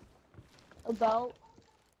 About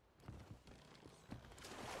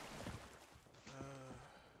Uh,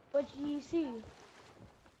 what you see?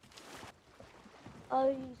 Oh,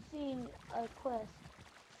 you seen a quest.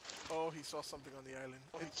 oh, he saw something on the island.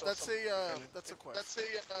 Oh, he saw That's something on the a island. that's a quest.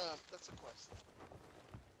 That's a quest.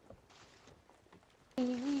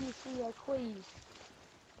 You see a quiz.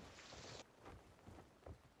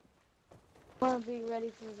 Wanna be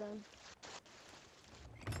ready for them.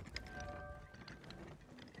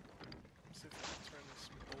 See if I can turn this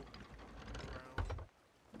boat around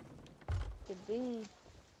Could be. and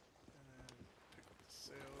then pick up the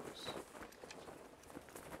sails.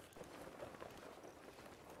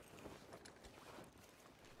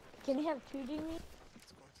 Can you have two dinghies?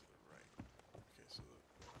 It's going to the right. Okay, so the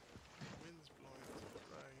wind's blowing to the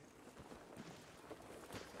right.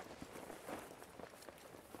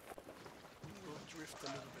 We'll drift a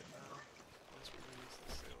little bit now once we release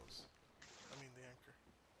the sails. I mean the anchor.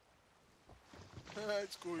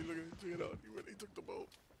 It's cool. Look at it. Check it out. He really took the boat.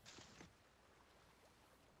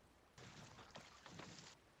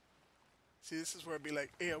 See, this is where I'd be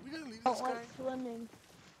like, hey, are we gonna leave I this don't like guy? swimming.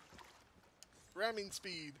 Ramming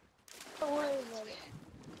speed. Don't worry about it.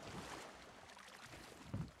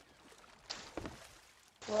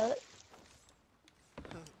 What?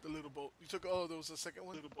 The little boat. You took, oh, there was a second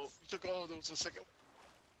one? Little boat. You took all those a second.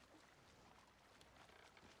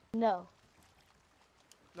 No.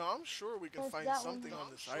 No, I'm sure we can That's find that something one.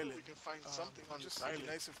 on this island. We can find something on Just this it'd be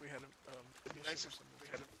island. nice if we had a It'd be nice if we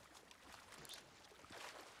had a.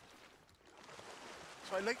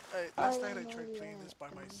 So last night I tried playing this by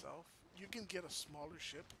yeah. myself. You can get a smaller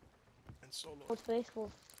ship and solo. What's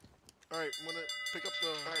faithful? All right, I'm gonna pick up the.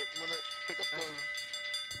 Alright, I'm gonna pick up the.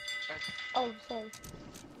 Oh, sorry.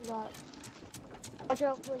 That. Watch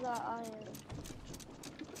out for that iron.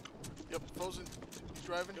 Yep, Frozen. You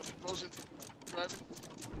driving? Yep, Frozen. Driving.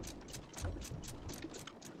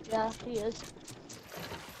 Yeah, he is.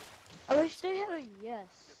 I wish they had a yes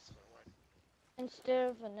instead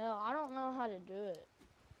of a no. I don't know how to do it.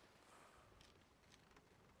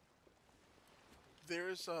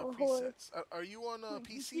 There's Oh, presets. Are you on Wait,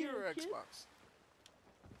 PC you or see it too? Xbox?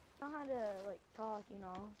 I know how to like talk, you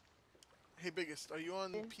know. Hey, biggest. Are you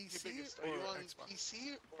on Yeah. PC Are you or on Xbox?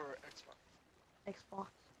 PC or Xbox? Xbox.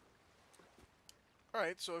 All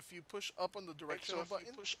right, so if you push up on the So directional if you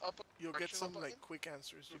button, push up, you'll get some directional like button, quick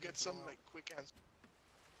answers. you'll you get can some throw out. like quick answers.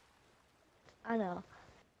 I know.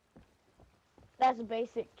 That's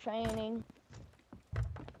basic training.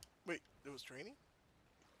 Wait, there was training?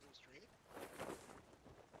 It was training.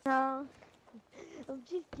 No, I'm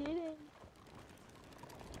just kidding.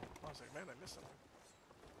 I was like, man, I missed something.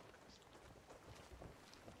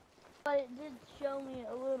 But it did show me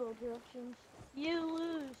a little directions. You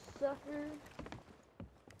lose, sucker.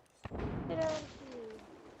 Get out of here.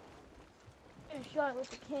 Get a shot with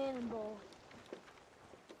the cannonball.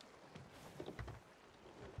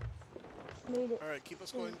 Made it. All right, keep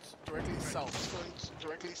us going directly south. It's going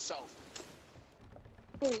directly south.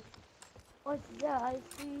 Hey, what's that? I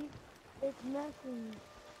see. It's nothing.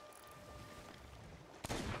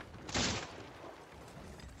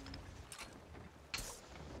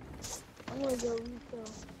 I'm gonna go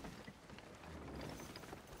refill.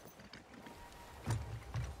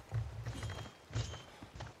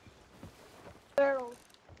 Barrels.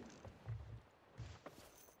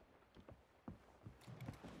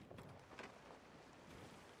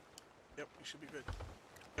 Yep, we should be good.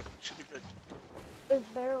 Yep, should be good. There's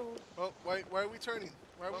barrels. Oh, why are we turning?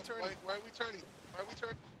 Why are we turning? Why are we turning? Why are we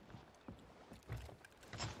turning?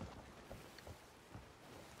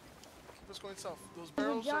 Keep us going south. Those There's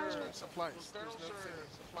a barrels are giant- supplies. Those barrels There's are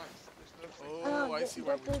nothing. supplies. There's nothing. Oh, I see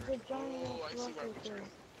why we're There's a turning. giant Oh, I see why rocket we're there. turning.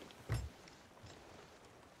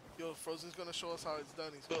 Yo, Frozen's gonna show us how it's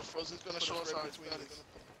done. He's So Frozen's gonna put show us us right how it's between done. this. He's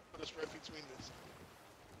gonna put us right between this.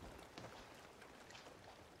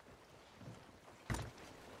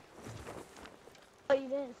 Oh, you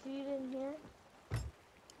didn't see it in here?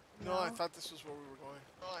 No, I thought this was where we were going.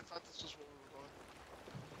 No, I thought this was where we were going.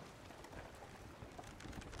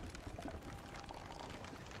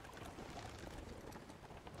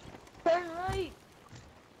 Turn right.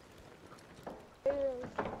 There it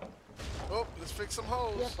is. Oh, let's fix some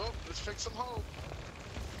holes. Yep. Oh, let's fix some holes.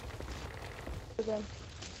 Again.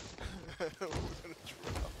 We're gonna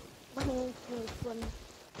drop. My name's really funny.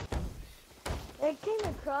 It came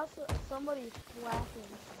across somebody flashing.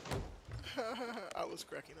 I was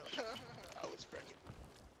cracking up. I was cracking.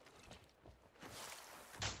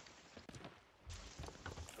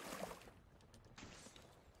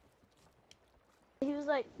 He was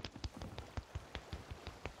like,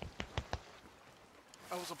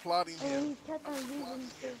 I was applauding and him, he kept on using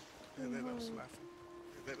his and then I was hard. laughing.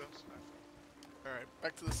 And then I was laughing. All right,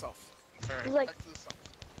 back to the south. All right, He's like- back to the south.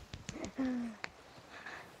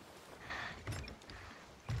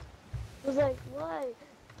 He was like, what?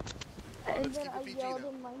 And let's then keep I it PG yelled now.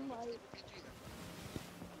 in my mic. PG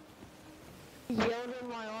now. Yelled in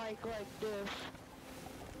my mic like this.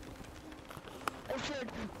 I said,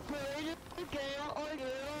 play the game or get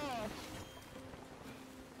it off.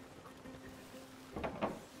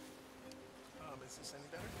 Is this any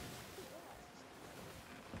better?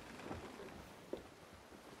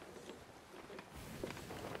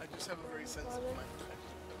 I just have a very sensitive mic.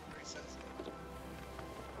 Very sensitive.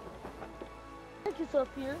 Put yourself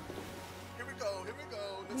here. Here we go. Here we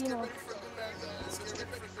go. Let's You get know. ready for good landing. Let's get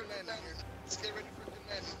ready for landing here. Let's get ready for good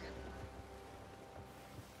landing here.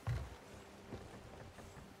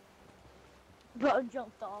 Bro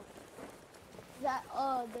jumped off. Is that,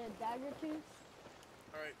 the dagger tooth?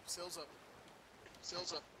 All right, sails up.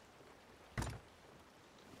 Sails up.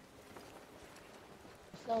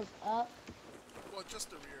 Goes up. Well, just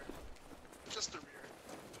the rear. Just the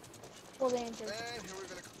rear. Full answer. And here we're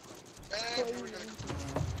gonna come. And here we're gonna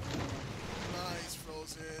come. Nice,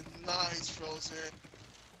 Frozen. Nice, Frozen.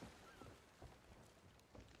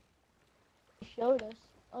 He showed us.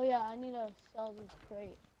 Oh yeah, I need to sell this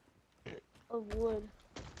crate of wood.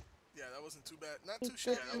 Yeah, that wasn't too bad. Not He's too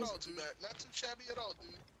shabby Yeah, at that all, wasn't too dude. bad. Not too shabby at all,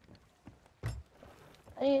 dude.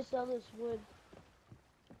 I need to sell this wood.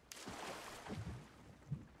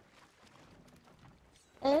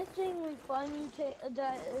 Anything we find you take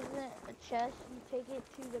that isn't a chest, you take it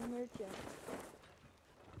to the merchant.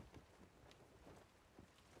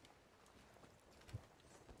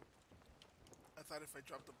 I thought if I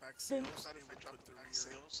dropped the back sails, I thought it if I would dropped put the the back rear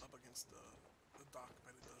sails up against the dock,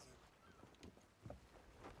 but it doesn't.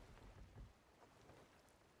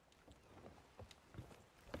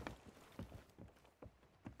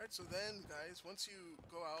 Alright, so then, guys, once you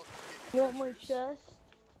go out and You get your want my treasures, chest?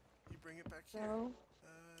 you bring it back here. No.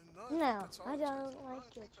 No, I think No, that's all I the chests. don't Oh, like I your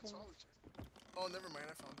think that's chest. all the chests. Oh, never mind,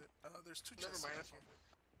 I found it. There's two Never chests mind, I back found here. it.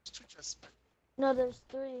 There's two chests back. No, there's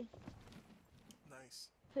 3. Nice.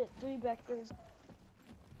 Fit 3 back there.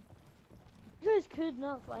 You guys could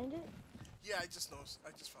not find it? Yeah, I just noticed. I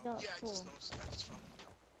just found No, it. Yeah, cool. I just noticed. I just found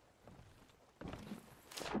it.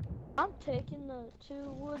 I'm taking the 2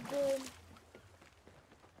 wood then.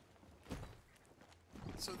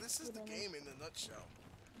 So this is the game in a nutshell.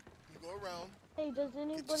 You go around. Hey, does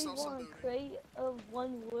anybody yourself some want a booty. crate of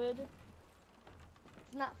 1 wood?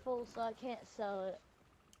 It's not full, so I can't sell it.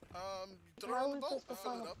 Throw it How on are the we boat. supposed to We'll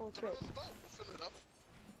fill find it a up. full Throw it crate? on the boat. We'll fill it up.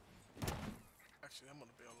 Actually, I'm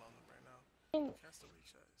gonna bail on them right now. And Castaway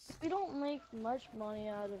chest. we don't make much money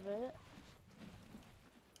out of it.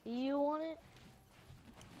 You want it?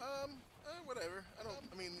 Whatever. I don't.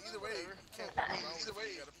 I mean, either way, Whatever. you can't I walk mean, around either with it. way,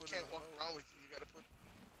 You you gotta put it can't on walk the boat. around with you. You gotta put.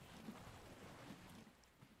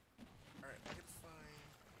 Alright, I gotta find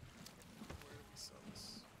where do we sell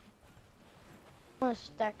this? I'm gonna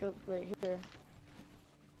stack up right here.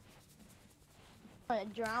 I'm gonna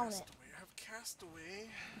drown it. Castaway. I have Castaway.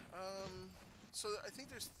 So I think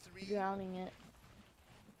there's 3 Drowning it.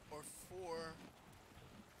 or 4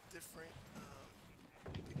 different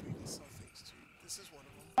people you can sell things to. This is one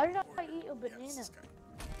of them. Why did I Or- eat a yeah, banana? it's this guy.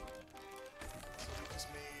 So we just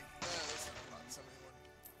made. That's not a lot. 71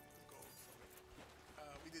 gold from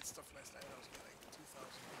it. We did stuff last night. I was getting like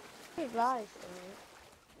 2,000 gold. Hey, guys, alright.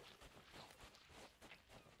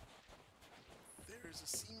 There's a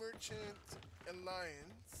sea merchant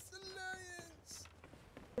alliance. Alliance.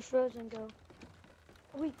 Where's Frozen go?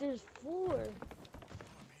 Wait, there's 4. Oh, I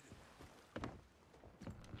made it.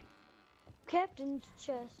 Captain's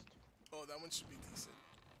chest. Oh, that one should be decent.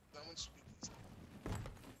 That one should be decent.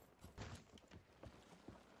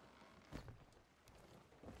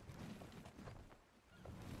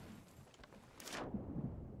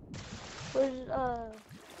 Where's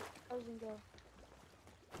Frozen go?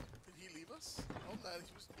 Did he leave us? Oh, no,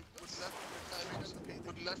 he was left right before he got the painting.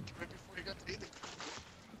 But left right before he got the painting.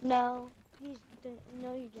 No,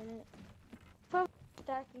 no, he didn't. Probably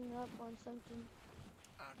stacking up on something.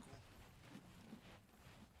 Ah, cool.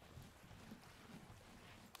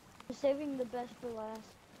 I'm saving the best for last.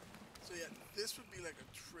 So yeah, this would be like a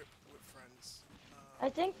trip with friends. I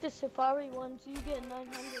think the safari ones you get 900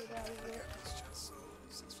 out of I it. got this chest, so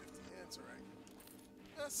 650. Yeah, it's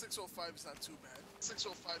alright. 605 is not too bad.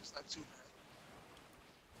 605 is not too bad.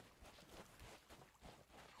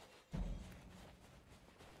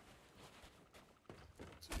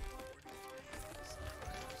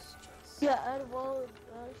 Yeah, out of all of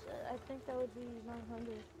those, I think that would be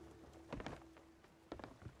 900.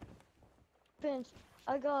 Pinch,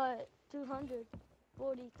 I got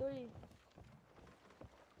 243.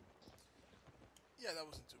 Yeah, that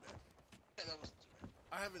wasn't too bad. Yeah, that wasn't too bad.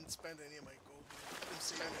 I haven't spent any of my gold yet. I've been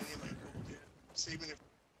saving any of my gold yet. Saving it.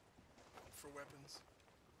 For weapons.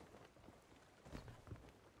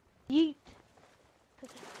 Yeet.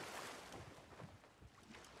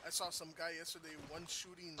 I saw some guy yesterday one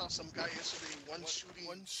shooting. Saw some guy yesterday shooting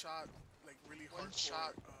one shot, like really one hardcore,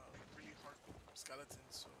 shot, really hardcore skeletons.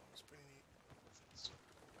 So it's pretty neat.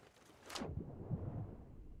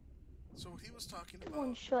 So what he was talking about.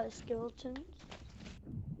 One shot skeletons.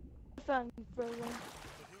 I found Frozen. What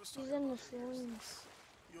he was He's talking in about the here is saloon. this.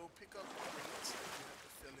 You'll pick up crates that you have to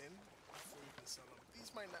fill in before you can sell them.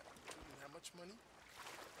 These might not give you that much money,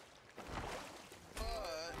 but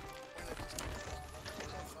why not just take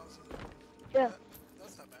 1,000? Yeah.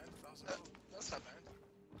 That's not bad. 1,000 gold. That's not bad.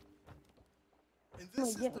 And this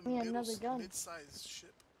is get the me another gun. mid-sized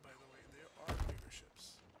ship, by the way. There are bigger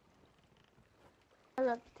ships. My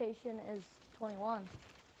reputation is 21.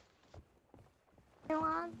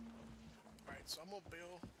 21? Alright, so I'm gonna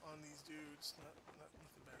bail on these dudes.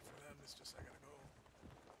 Nothing bad for them. It's just I gotta go.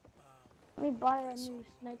 Let me buy Play a new solo in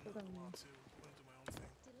a sniper little gun. while too. I'm gonna do my own thing.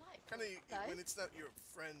 Delightful. Kind of when Hello? it's not your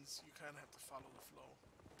friends, you kind of have to follow the flow,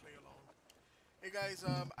 play along. Hey guys,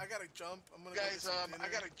 I gotta jump. I'm gonna go get Guys, some I dinner.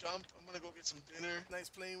 gotta jump. I'm gonna go get some dinner. Nice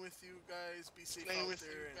playing with you guys. Be Nice safe playing out with you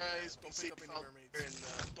there and guys. Be don't pick safe up any out mermaids. there and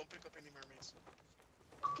don't pick up any mermaids.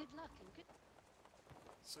 Good luck and good.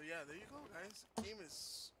 So yeah, there you go, guys. Game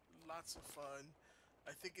is lots of fun.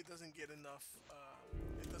 I think it doesn't get enough.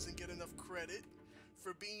 It doesn't get enough credit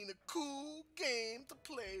for being a cool game to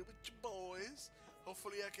play with your boys.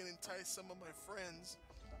 Hopefully, I can entice some of my friends.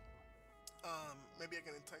 Maybe I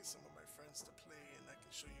can entice some of my friends to play, and I can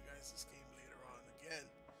show you guys this game later on again.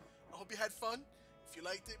 I hope you had fun. If you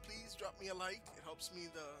liked it, please drop me a like. It helps me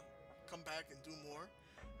to come back and do more.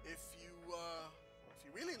 If you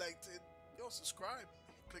really liked it, yo, subscribe.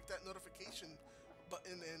 Click that notification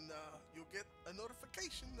button, and you'll get a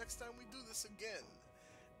notification next time we do this again.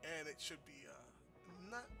 And it should be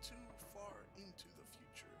not too far into the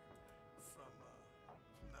future from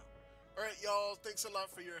now. All right, y'all. Thanks a lot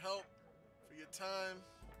for your help, for your time.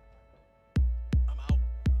 I'm out.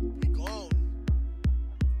 Be gone.